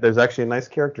before that, there's actually a nice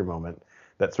character moment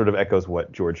that sort of echoes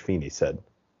what George Feeney said.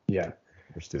 Yeah.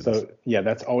 So yeah,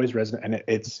 that's always resonant, and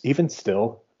it's even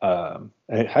still. And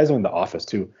it has in The Office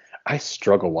too. I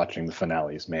struggle watching the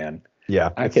finales, man.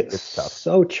 Yeah, I get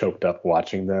so choked up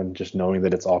watching them, just knowing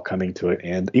that it's all coming to an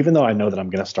end. Even though I know that I'm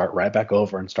going to start right back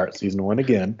over and start season 1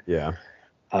 again. Yeah.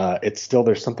 It's still,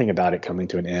 there's something about it coming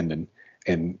to an end.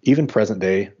 And even present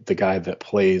day, the guy that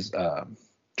plays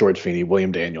George Feeney,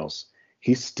 William Daniels,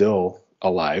 he's still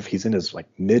alive. He's in his like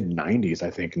mid 90s, I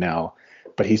think now,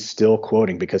 but he's still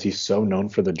quoting because he's so known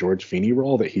for the George Feeney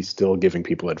role that he's still giving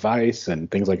people advice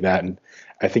and things like that. And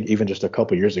I think even just a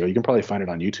couple years ago, you can probably find it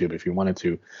on YouTube if you wanted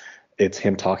to. It's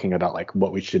him talking about like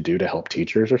what we should do to help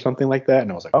teachers or something like that.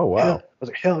 And I was like, oh wow,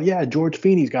 hell yeah, George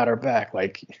Feeney's got our back.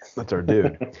 Like that's our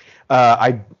dude.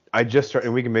 I just started,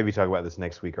 and we can maybe talk about this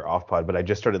next week or off pod, but I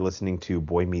just started listening to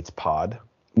Boy Meets Pod,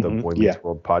 the Boy Meets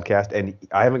World podcast, and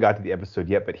I haven't got to the episode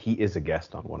yet, but he is a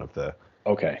guest on one of the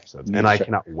episodes, and I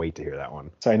cannot wait to hear that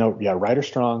one. So I know, Ryder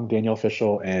Strong, Daniel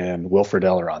Fishel, and Will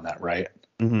Friedle are on that, right?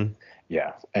 Mm-hmm.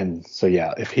 Yeah, and so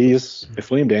if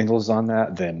William Daniels is on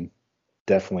that, then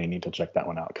definitely need to check that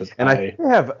one out because I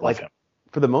have like him.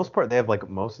 For the most part, they have like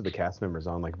most of the cast members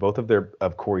on. Like both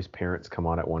of Corey's parents come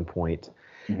on at one point.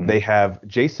 Mm-hmm. They have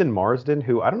Jason Marsden,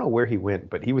 who I don't know where he went,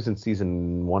 but he was in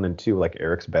season 1 and 2, like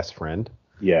Eric's best friend.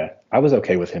 Yeah, I was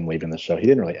okay with him leaving the show. He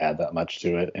didn't really add that much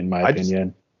to it, in my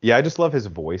opinion. I just love his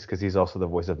voice because he's also the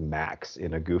voice of Max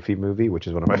in a Goofy movie, which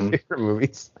is one of my favorite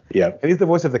movies. Yeah, and he's the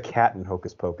voice of the cat in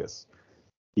Hocus Pocus.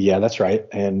 Yeah, that's right.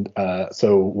 And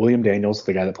so William Daniels,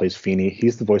 the guy that plays Feeney,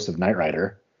 he's the voice of Knight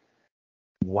Rider.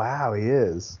 Wow, he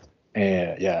is.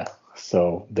 And yeah,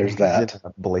 so there's that.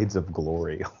 Blades of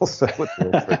Glory also.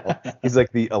 He's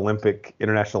like the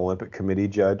International Olympic Committee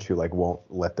judge who like won't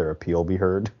let their appeal be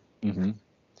heard. Mm-hmm.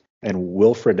 And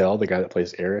Will Friedle, the guy that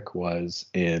plays Eric, was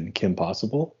in Kim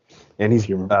Possible. And he's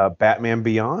Batman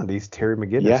Beyond. He's Terry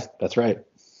McGinnis. Yeah, that's right.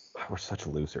 We're such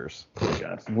losers. Oh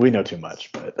God. We know too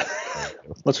much, but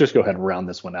let's just go ahead and round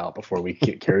this one out before we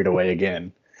get carried away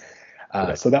again.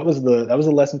 So that was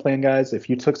the lesson plan, guys. If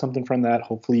you took something from that,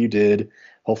 hopefully you did.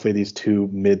 Hopefully these two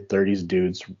mid-30s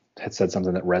dudes had said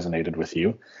something that resonated with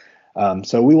you.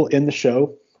 So we will end the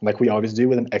show like we always do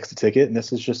with an exit ticket, and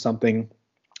this is just something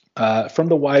from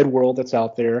the wide world that's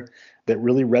out there that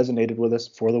really resonated with us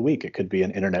for the week. It could be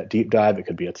an internet deep dive. It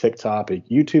could be a TikTok, a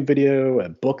YouTube video, a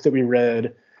book that we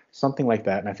read, something like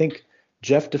that. And I think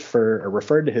Jeff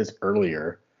referred to his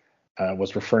earlier,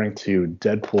 was referring to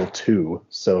Deadpool 2.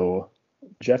 So,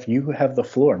 Jeff, you have the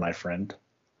floor, my friend.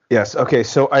 Yes. Okay.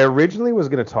 So I originally was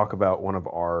going to talk about one of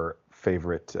our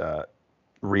favorite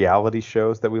reality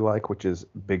shows that we like, which is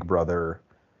Big Brother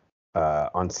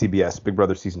on CBS. Big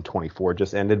Brother season 24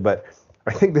 just ended. But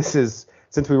I think this is,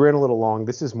 since we ran a little long,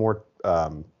 this is more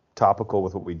topical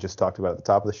with what we just talked about at the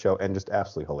top of the show and just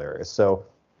absolutely hilarious. So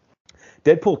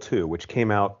Deadpool 2, which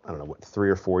came out, I don't know, 3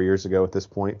 or 4 years ago at this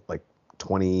point, like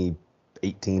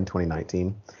 2018,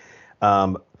 2019.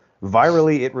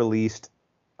 Virally, it released.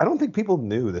 I don't think people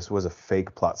knew this was a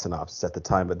fake plot synopsis at the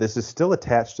time, but this is still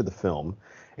attached to the film.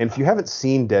 And if you haven't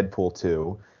seen Deadpool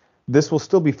 2, this will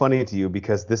still be funny to you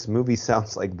because this movie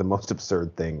sounds like the most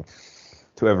absurd thing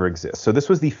to ever exist. So this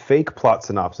was the fake plot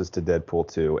synopsis to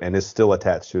Deadpool 2 and is still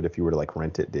attached to it if you were to like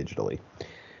rent it digitally.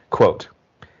 Quote,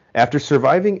 after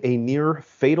surviving a near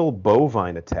fatal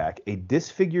bovine attack, a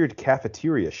disfigured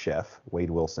cafeteria chef, Wade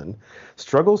Wilson,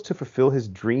 struggles to fulfill his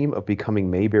dream of becoming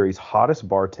Mayberry's hottest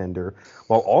bartender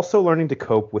while also learning to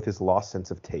cope with his lost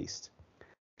sense of taste.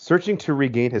 Searching to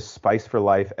regain his spice for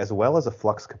life as well as a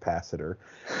flux capacitor,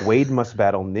 Wade must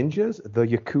battle ninjas, the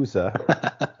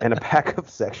Yakuza, and a pack of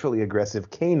sexually aggressive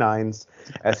canines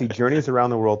as he journeys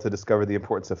around the world to discover the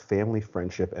importance of family,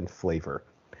 friendship, and flavor,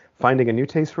 finding a new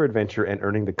taste for adventure and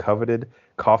earning the coveted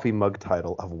coffee mug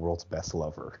title of world's best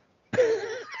lover.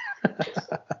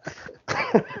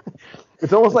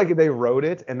 It's almost like they wrote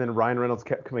it and then Ryan Reynolds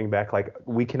kept coming back like,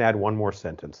 we can add one more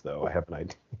sentence though. I have an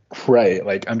idea. Right.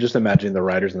 Like I'm just imagining the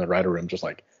writers in the writer room just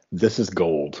like, this is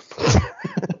gold.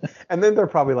 And then they're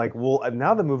probably like, well,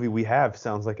 now the movie we have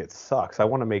sounds like it sucks. I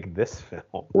want to make this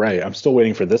film. Right. I'm still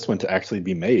waiting for this one to actually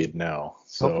be made now.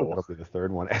 So hopefully that'll be the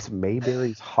third one. As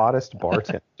Mayberry's hottest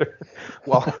bartender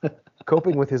while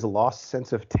coping with his lost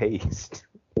sense of taste.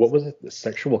 What was it? The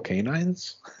sexual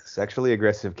canines? Sexually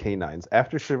aggressive canines.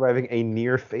 After surviving a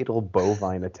near fatal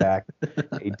bovine attack,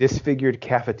 a disfigured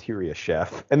cafeteria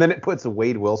chef. And then it puts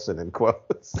Wade Wilson in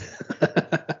quotes.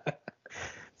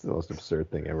 It's the most absurd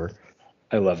thing ever.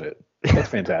 I love it. It's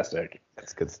fantastic.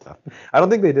 That's good stuff. I don't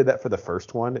think they did that for the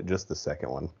first one, just the second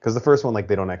one. Because the first one, like,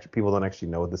 people don't actually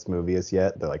know what this movie is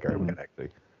yet. They're like, all right, we're gonna actually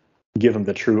give them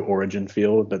the true origin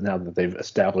feel. But now that they've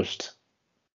established,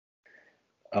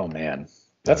 oh man,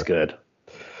 that's good.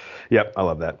 Yep, I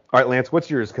love that. All right, Lance, what's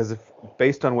yours? Because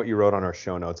based on what you wrote on our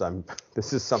show notes,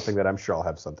 this is something that I'm sure I'll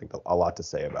have a lot to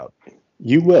say about.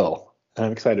 You will.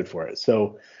 I'm excited for it.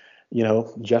 So,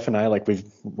 Jeff and I, like we've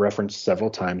referenced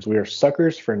several times, we are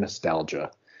suckers for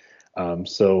nostalgia.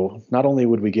 So not only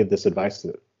would we give this advice,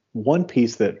 one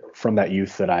piece that from that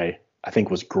youth that I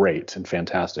think was great and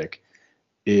fantastic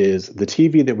is the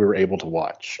TV that we were able to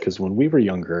watch. Because when we were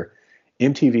younger,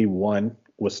 MTV, one,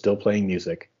 was still playing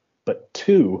music, but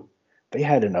two, they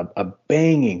had a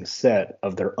banging set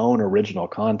of their own original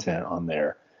content on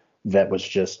there that was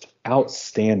just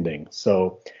outstanding.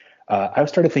 So I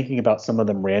started thinking about some of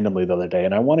them randomly the other day,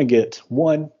 and I want to get,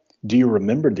 one, do you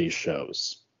remember these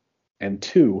shows? And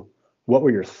two, what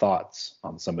were your thoughts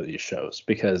on some of these shows?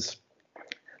 Because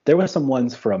there were some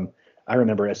ones I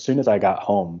remember as soon as I got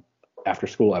home after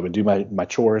school, I would do my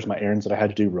chores, my errands that I had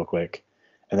to do real quick,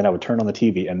 and then I would turn on the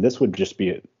TV, and this would just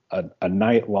be a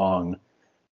night-long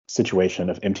situation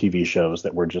of MTV shows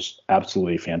that were just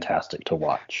absolutely fantastic to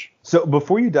watch. So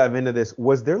before you dive into this,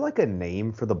 was there like a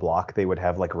name for the block they would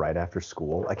have like right after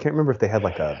school? I can't remember if they had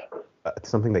like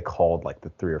something they called like the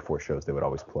 3 or 4 shows they would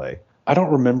always play. I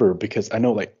don't remember because I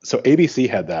know so ABC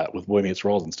had that with Boy Meets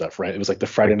World and stuff, right? It was like the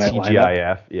Friday night TGIF,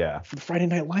 lineup. Yeah. For the Friday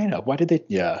night lineup. Why did they?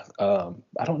 Yeah.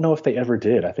 I don't know if they ever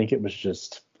did. I think it was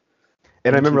just.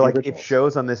 And I remember like originals. if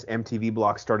shows on this MTV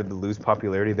block started to lose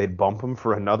popularity, they'd bump them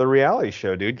for another reality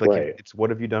show, dude. Like right. It's what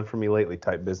have you done for me lately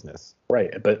type business.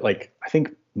 Right. But like I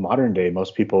think modern day,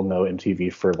 most people know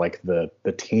MTV for like the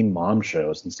teen mom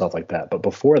shows and stuff like that. But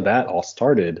before that all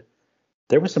started,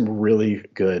 there was some really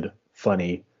good,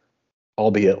 funny,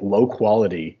 albeit low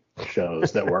quality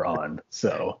shows that were on.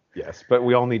 So yes, but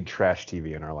we all need trash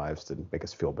TV in our lives to make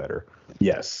us feel better.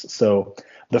 Yes. So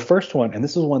the first one, and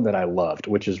this is one that I loved,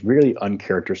 which is really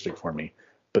uncharacteristic for me.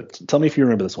 But tell me if you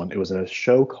remember this one. It was a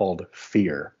show called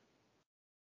Fear.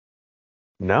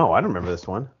 No, I don't remember this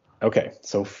one. Okay.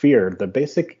 So Fear, the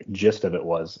basic gist of it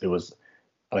was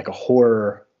like a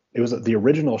horror. It was the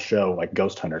original show, like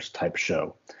Ghost Hunters type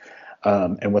show.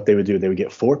 And what they would do, they would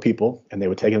get 4 people and they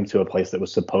would take them to a place that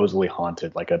was supposedly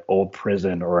haunted, like an old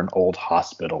prison or an old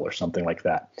hospital or something like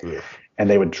that. Yeah. And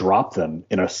they would drop them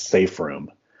in a safe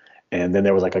room. And then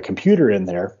there was like a computer in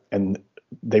there and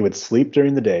they would sleep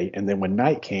during the day. And then when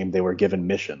night came, they were given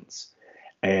missions.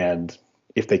 And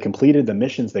if they completed the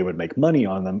missions, they would make money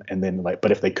on them. And then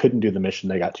but if they couldn't do the mission,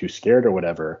 they got too scared or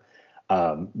whatever,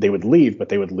 they would leave, but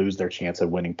they would lose their chance of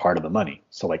winning part of the money.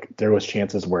 So like there was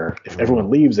chances where if everyone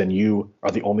leaves and you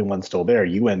are the only one still there,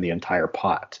 you win the entire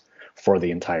pot for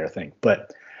the entire thing.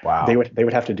 But wow, they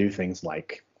would have to do things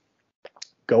like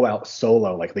go out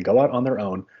solo, like they go out on their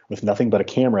own with nothing but a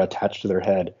camera attached to their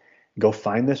head, go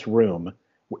find this room.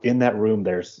 In that room,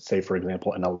 there's, say, for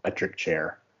example, an electric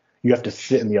chair. You have to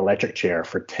sit in the electric chair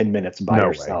for 10 minutes by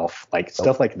yourself, like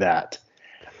stuff like that.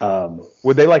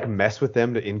 Would they like mess with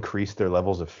them to increase their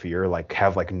levels of fear, like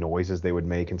have like noises they would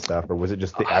make and stuff, or was it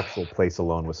just the actual place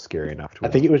alone was scary enough to? I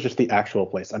think it was just the actual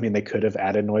place. I mean, they could have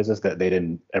added noises that they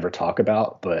didn't ever talk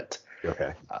about, but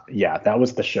okay, yeah, that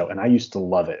was the show, and I used to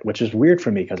love it, which is weird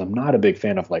for me because I'm not a big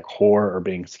fan of like horror or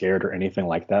being scared or anything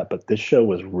like that. But this show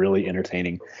was really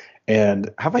entertaining. And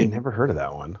have I never heard of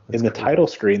that one? That's in the title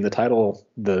screen, the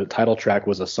title track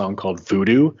was a song called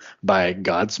Voodoo by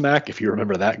Godsmack, if you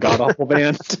remember that god awful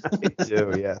band. I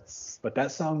do, yes. But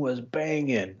that song was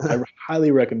banging. I highly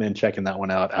recommend checking that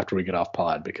one out after we get off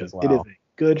pod because it is a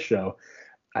good show.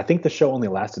 I think the show only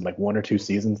lasted like 1 or 2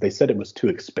 seasons. They said it was too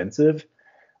expensive,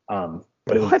 but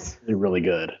it was really, really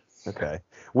good. Okay.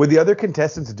 Would the other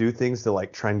contestants do things to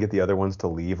like try and get the other ones to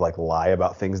leave, like lie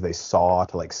about things they saw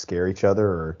to like scare each other?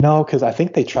 Or no, because I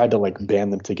think they tried to like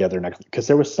band them together because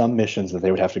there was some missions that they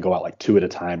would have to go out like 2 at a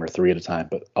time or 3 at a time,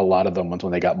 but a lot of them ones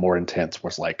when they got more intense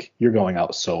was like you're going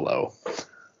out solo.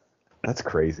 That's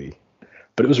crazy.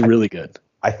 But it was really good.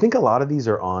 I think a lot of these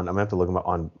are on. I'm gonna have to look them up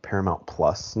on Paramount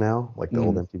Plus now, like the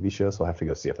old MTV show. So I'll have to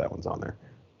go see if that one's on there.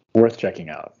 Worth checking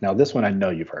out. Now this one I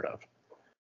know you've heard of.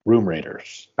 Room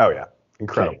Raiders. Oh yeah,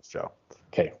 incredible show.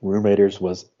 Okay, Room Raiders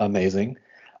was amazing.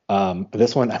 But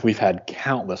this one we've had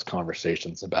countless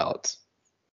conversations about.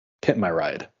 Pimp My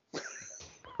Ride.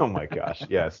 Oh my gosh,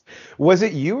 yes. Was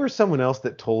it you or someone else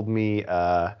that told me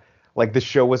like the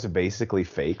show was basically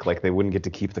fake, like they wouldn't get to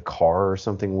keep the car or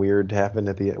something weird happened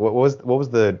at the end? What was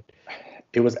the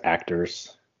It was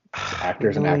actors. It was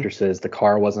actors and really? actresses. The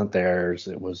car wasn't theirs.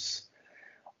 It was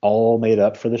all made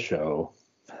up for the show.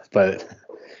 But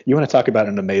you want to talk about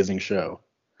an amazing show?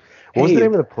 What was the Hey,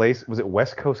 name of the place? Was it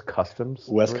West Coast Customs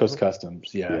West Coast originally?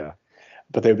 Customs, yeah. Yeah.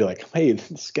 But they'd be like, hey,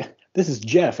 this is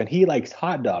Jeff, and he likes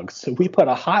hot dogs. So we put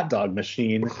a hot dog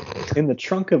machine in the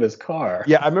trunk of his car.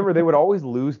 Yeah, I remember they would always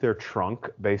lose their trunk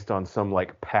based on some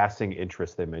like passing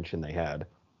interest they mentioned they had.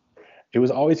 It was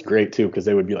always great too, because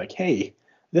they would be like, hey,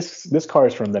 this car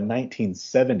is from the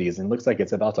 1970s and looks like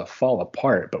it's about to fall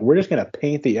apart, but we're just gonna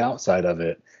paint the outside of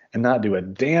it and not do a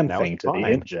damn Now thing it's to the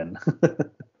fine. engine.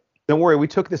 Don't worry, we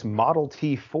took this Model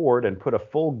T Ford and put a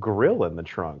full grill in the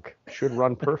trunk. Should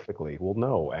run perfectly. Well,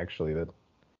 no, actually, that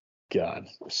God,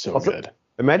 so also good.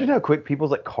 imagine how quick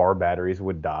people's like car batteries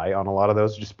would die on a lot of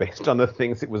those just based on the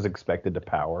things it was expected to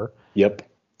power. Yep.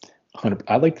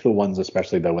 I liked the ones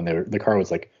especially though when the car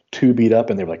was like too beat up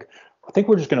and they were like, I think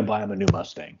we're just gonna buy him a new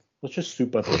Mustang. Let's just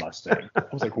soup up the Mustang. I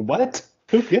was like, what?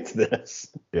 Who gets this?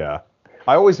 Yeah.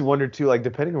 I always wondered too, like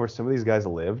depending on where some of these guys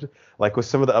lived, like with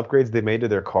some of the upgrades they made to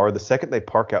their car, the second they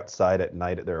park outside at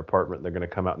night at their apartment, they're gonna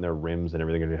come out and their rims and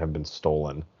everything are gonna have been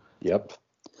stolen. Yep.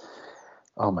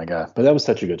 Oh my God. But that was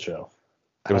such a good show.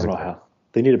 It I was don't a know great, how.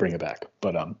 They need to bring it back.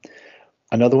 But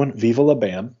another one, Viva La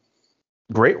Bam.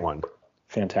 great one.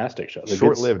 Fantastic show.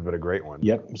 Short-lived, but a great one.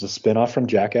 Yep. It was a spinoff from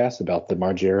Jackass about the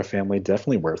Margera family.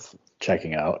 Definitely worth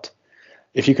checking out.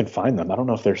 If you can find them. I don't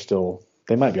know if they're still,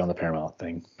 they might be on the Paramount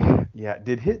thing. Yeah.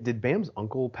 Did Bam's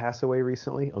uncle pass away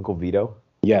recently? Uncle Vito?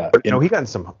 Yeah. No, he got in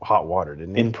some hot water,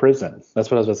 didn't In he? prison. That's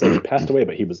what I was going to say. He passed away,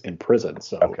 but he was in prison.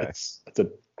 So Okay. it's a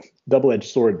double-edged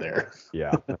sword there.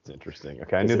 Yeah, that's interesting.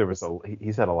 Okay, I Is knew it there was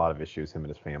he's had a lot of issues, him and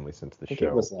his family, since the I think it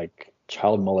show. was like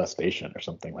child molestation or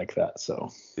something like that. So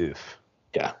Oof.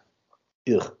 yeah.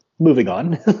 Ugh. Moving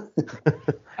on.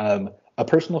 A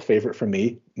personal favorite for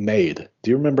me, Maid.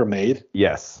 Do you remember Maid?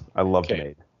 Yes, I loved Okay.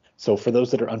 Maid. So for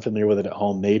those that are unfamiliar with it at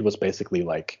home, Maid was basically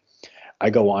like I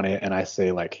go on it and I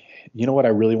say like, you know what I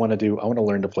really want to do? I want to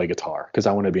learn to play guitar because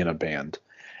I want to be in a band.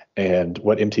 And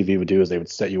what MTV would do is they would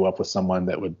set you up with someone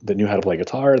that knew how to play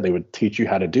guitar. They would teach you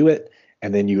how to do it,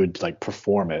 and then you would like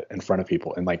perform it in front of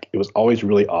people. And like it was always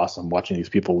really awesome watching these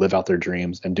people live out their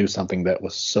dreams and do something that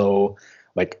was so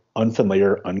like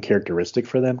unfamiliar, uncharacteristic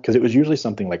for them. Because it was usually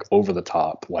something like over the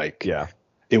top, like Yeah.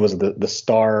 it was the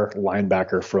star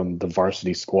linebacker from the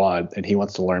varsity squad, and he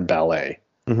wants to learn ballet.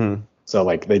 Hmm. So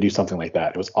like they do something like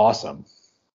that. It was awesome.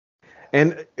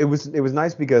 And it was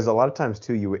nice because a lot of times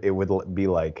too, it would be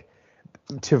like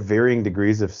to varying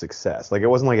degrees of success. Like it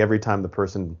wasn't like every time the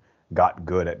person got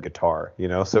good at guitar, you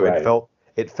know. So Right.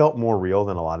 it felt more real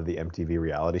than a lot of the MTV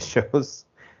reality shows.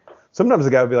 Sometimes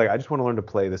the guy would be like, I just want to learn to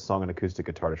play this song on acoustic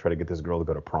guitar to try to get this girl to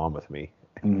go to prom with me.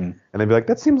 Mhm. And they'd be like,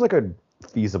 that seems like a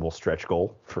feasible stretch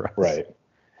goal for us. Right.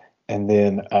 And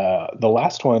then the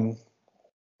last one,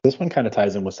 this one kind of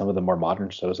ties in with some of the more modern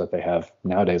shows that they have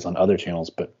nowadays on other channels,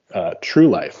 but True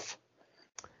Life.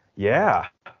 Yeah.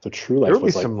 So True There Life would be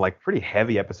was like, some like pretty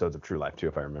heavy episodes of True Life too,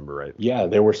 if I remember right. yeah,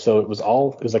 there were it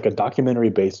was like a documentary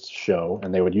based show,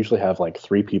 and they would usually have like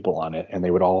three people on it, and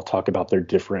they would all talk about their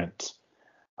different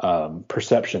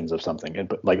perceptions of something.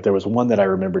 But like there was one that I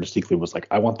remember distinctly was like,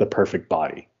 I want the perfect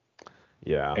body.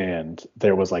 Yeah. And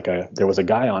there was a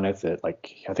guy on it that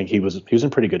like I think he was in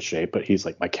pretty good shape, but he's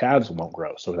like my calves won't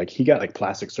grow. So like he got like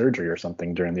plastic surgery or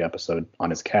something during the episode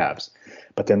on his calves.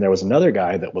 But then there was another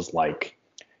guy that was like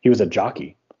he was a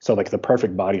jockey. So like the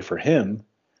perfect body for him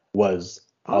was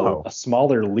Oh. a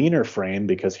smaller, leaner frame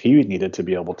because he needed to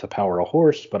be able to power a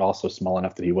horse, but also small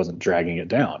enough that he wasn't dragging it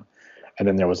down. And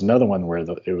then there was another one where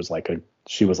it was like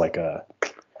she was like a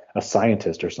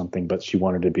scientist or something, but she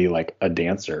wanted to be like a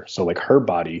dancer. So like her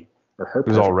body or her It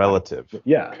was all perfect body- relative.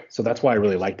 yeah. So that's why I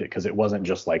really liked it because it wasn't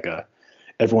just like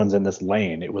everyone's in this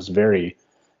lane. It was very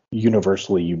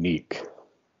universally unique.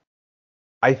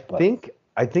 I think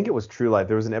it was True Life.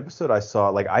 There was an episode I saw,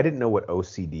 like I didn't know what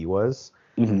OCD was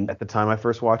Mm-hmm. at the time I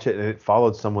first watched it, and it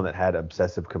followed someone that had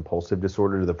obsessive compulsive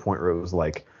disorder to the point where it was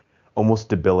like almost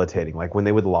debilitating. Like when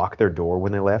they would lock their door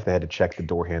when they left, they had to check the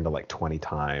door handle like 20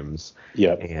 times.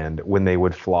 Yep. And when they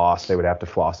would floss, they would have to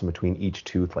floss in between each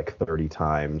tooth like 30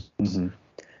 times. Mm-hmm.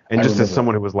 And I just as remember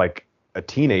someone who was like a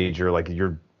teenager, like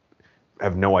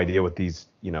have no idea what these,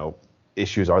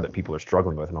 issues are that people are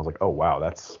struggling with. And I was like, oh wow,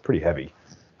 that's pretty heavy.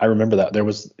 I remember that there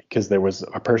was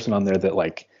a person on there that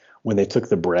like when they took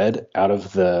the bread out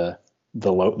of the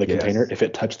Yes. container, if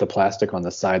it touched the plastic on the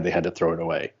side, they had to throw it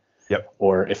away. Yep.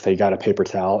 Or if they got a paper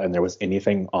towel and there was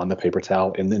anything on the paper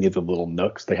towel in any of the little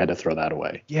nooks, they had to throw that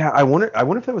away. Yeah, I wonder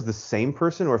if that was the same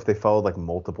person or if they followed like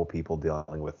multiple people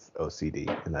dealing with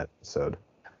OCD in that episode.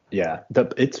 Yeah,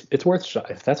 it's worth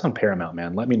if that's on Paramount,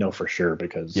 man. Let me know for sure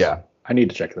because Yeah. I need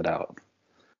to check that out.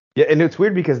 Yeah, and it's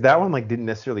weird because that one like didn't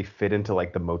necessarily fit into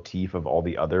like the motif of all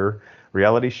the other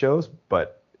reality shows,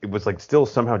 but it was like still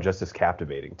somehow just as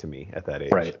captivating to me at that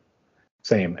age. Right.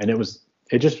 Same, and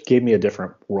it just gave me a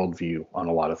different worldview on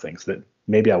a lot of things that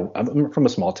maybe I'm from a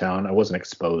small town. I wasn't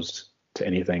exposed to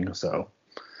anything, so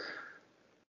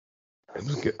It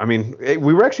was good. I mean,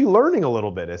 we were actually learning a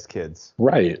little bit as kids.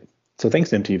 right. So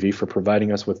thanks MTV for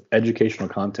providing us with educational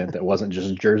content that wasn't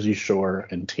just Jersey Shore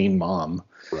and Teen Mom.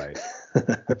 Right.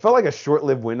 It felt like a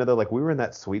short-lived window though. Like we were in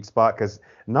that sweet spot because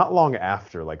not long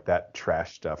after like that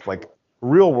trash stuff, like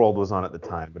Real World was on at the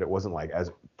time, but it wasn't like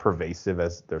as pervasive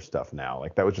as their stuff now.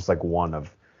 Like that was just like one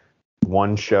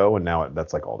show, and now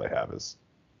that's like all they have is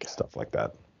stuff like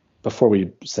that. Before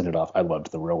we send it off, I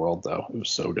loved The Real World though. It was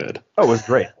so good. Oh, it was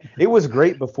great. It was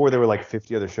great before there were like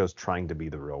 50 other shows trying to be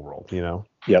The Real World, you know?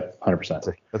 Yep,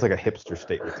 100%. That's like a hipster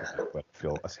statement to make,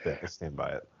 but I stand by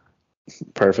it.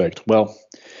 Perfect. Well,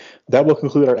 that will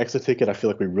conclude our exit ticket. I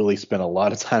feel like we really spent a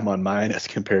lot of time on mine as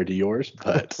compared to yours,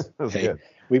 but hey, good.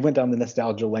 We went down the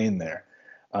nostalgia lane there.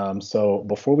 So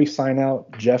before we sign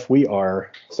out, Jeff,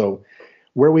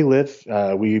 where we live,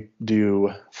 we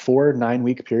do 4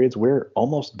 9-week periods. We're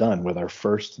almost done with our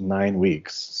first 9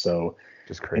 weeks. So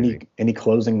just crazy. Any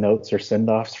closing notes or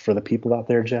send-offs for the people out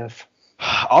there, Jeff?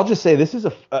 I'll just say this is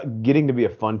getting to be a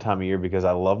fun time of year because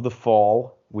I love the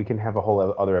fall. We can have a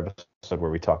whole other episode where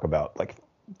we talk about like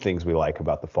things we like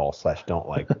about the fall / don't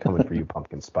like, coming for you,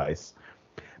 pumpkin spice.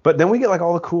 But then we get like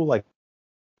all the cool like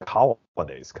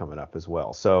holidays coming up as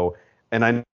well. So, and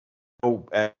I know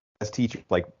as teachers,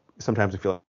 like sometimes we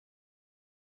feel like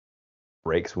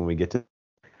breaks when we get to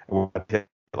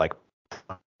like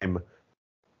time,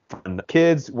 fun.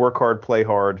 Kids work hard, play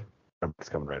hard. It's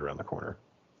coming right around the corner.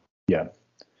 Yeah.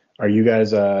 Are you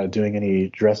guys doing any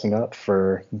dressing up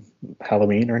for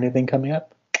Halloween or anything coming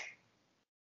up?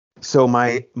 So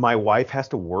my wife has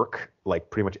to work like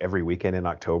pretty much every weekend in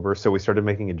October. So we started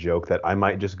making a joke that I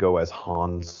might just go as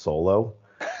Han Solo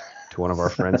to one of our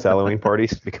friends' Halloween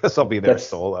parties because I'll be there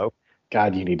solo.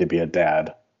 God, you need to be a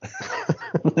dad.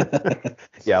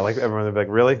 Yeah, like everyone would be like,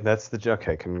 really? That's the joke?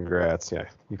 Okay, congrats. Yeah,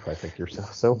 you probably think you're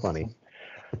so funny.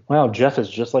 Wow, Jeff is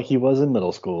just like he was in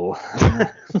middle school.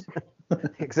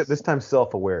 Except this time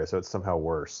self-aware, so it's somehow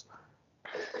worse.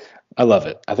 I love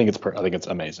it. I think it's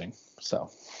amazing. So,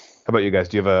 how about you guys?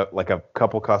 Do you have a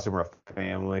couple costume or a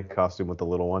family costume with the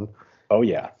little one? Oh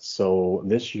yeah. So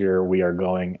this year we are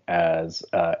going as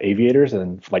aviators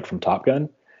and like from Top Gun.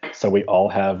 So we all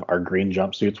have our green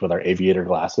jumpsuits with our aviator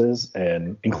glasses,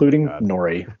 and including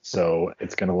Nori. So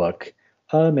it's gonna look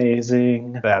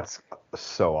amazing. That's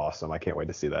so awesome. I can't wait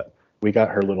to see that. We got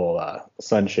her little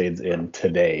sunshades in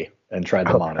today and tried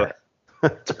them on her.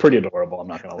 It's pretty adorable. I'm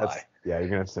not gonna lie. Yeah, you're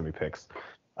gonna have to send me pics.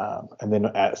 And then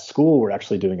at school, we're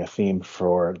actually doing a theme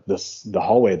for the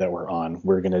hallway that we're on.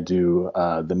 We're gonna do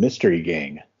the Mystery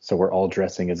Gang. So we're all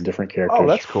dressing as different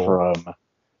characters from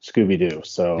Scooby-Doo.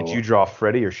 So did you draw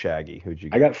Freddy or Shaggy? Who'd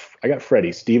you get? I got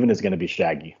Freddy. Steven is gonna be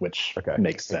Shaggy, which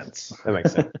makes sense. That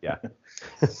makes sense. Yeah.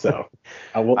 So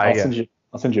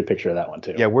I'll send you a picture of that one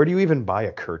too. Yeah, where do you even buy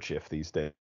a kerchief these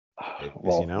days?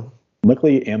 Well, you know?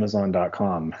 Luckily,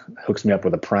 Amazon.com hooks me up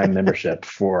with a Prime membership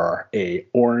for a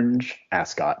orange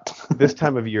ascot. This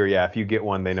time of year, yeah, if you get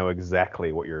one, they know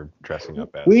exactly what you're dressing up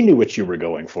as. We knew what you were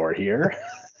going for here.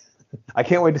 I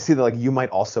can't wait to see that. Like, you might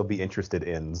also be interested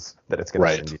in that it's going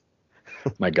to send you.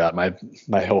 My God, my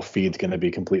whole feed's going to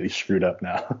be completely screwed up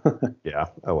now. Yeah.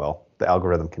 Oh well, the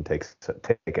algorithm can take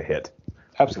a hit.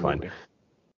 Absolutely.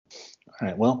 All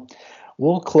right. Well,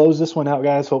 we'll close this one out,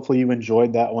 guys. Hopefully you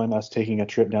enjoyed that one, us taking a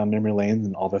trip down memory lane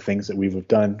and all the things that we've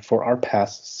done for our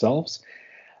past selves.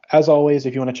 As always,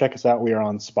 if you want to check us out, we are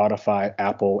on Spotify,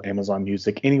 Apple, Amazon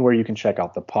Music, anywhere you can check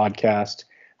out the podcast.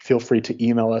 Feel free to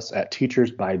email us at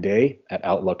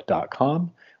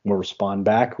teachersbyday@outlook.com. We'll respond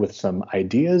back with some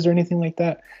ideas or anything like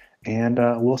that. And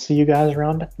we'll see you guys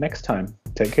around next time.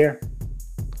 Take care.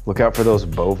 Look out for those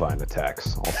bovine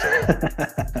attacks also.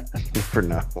 You never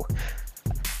know.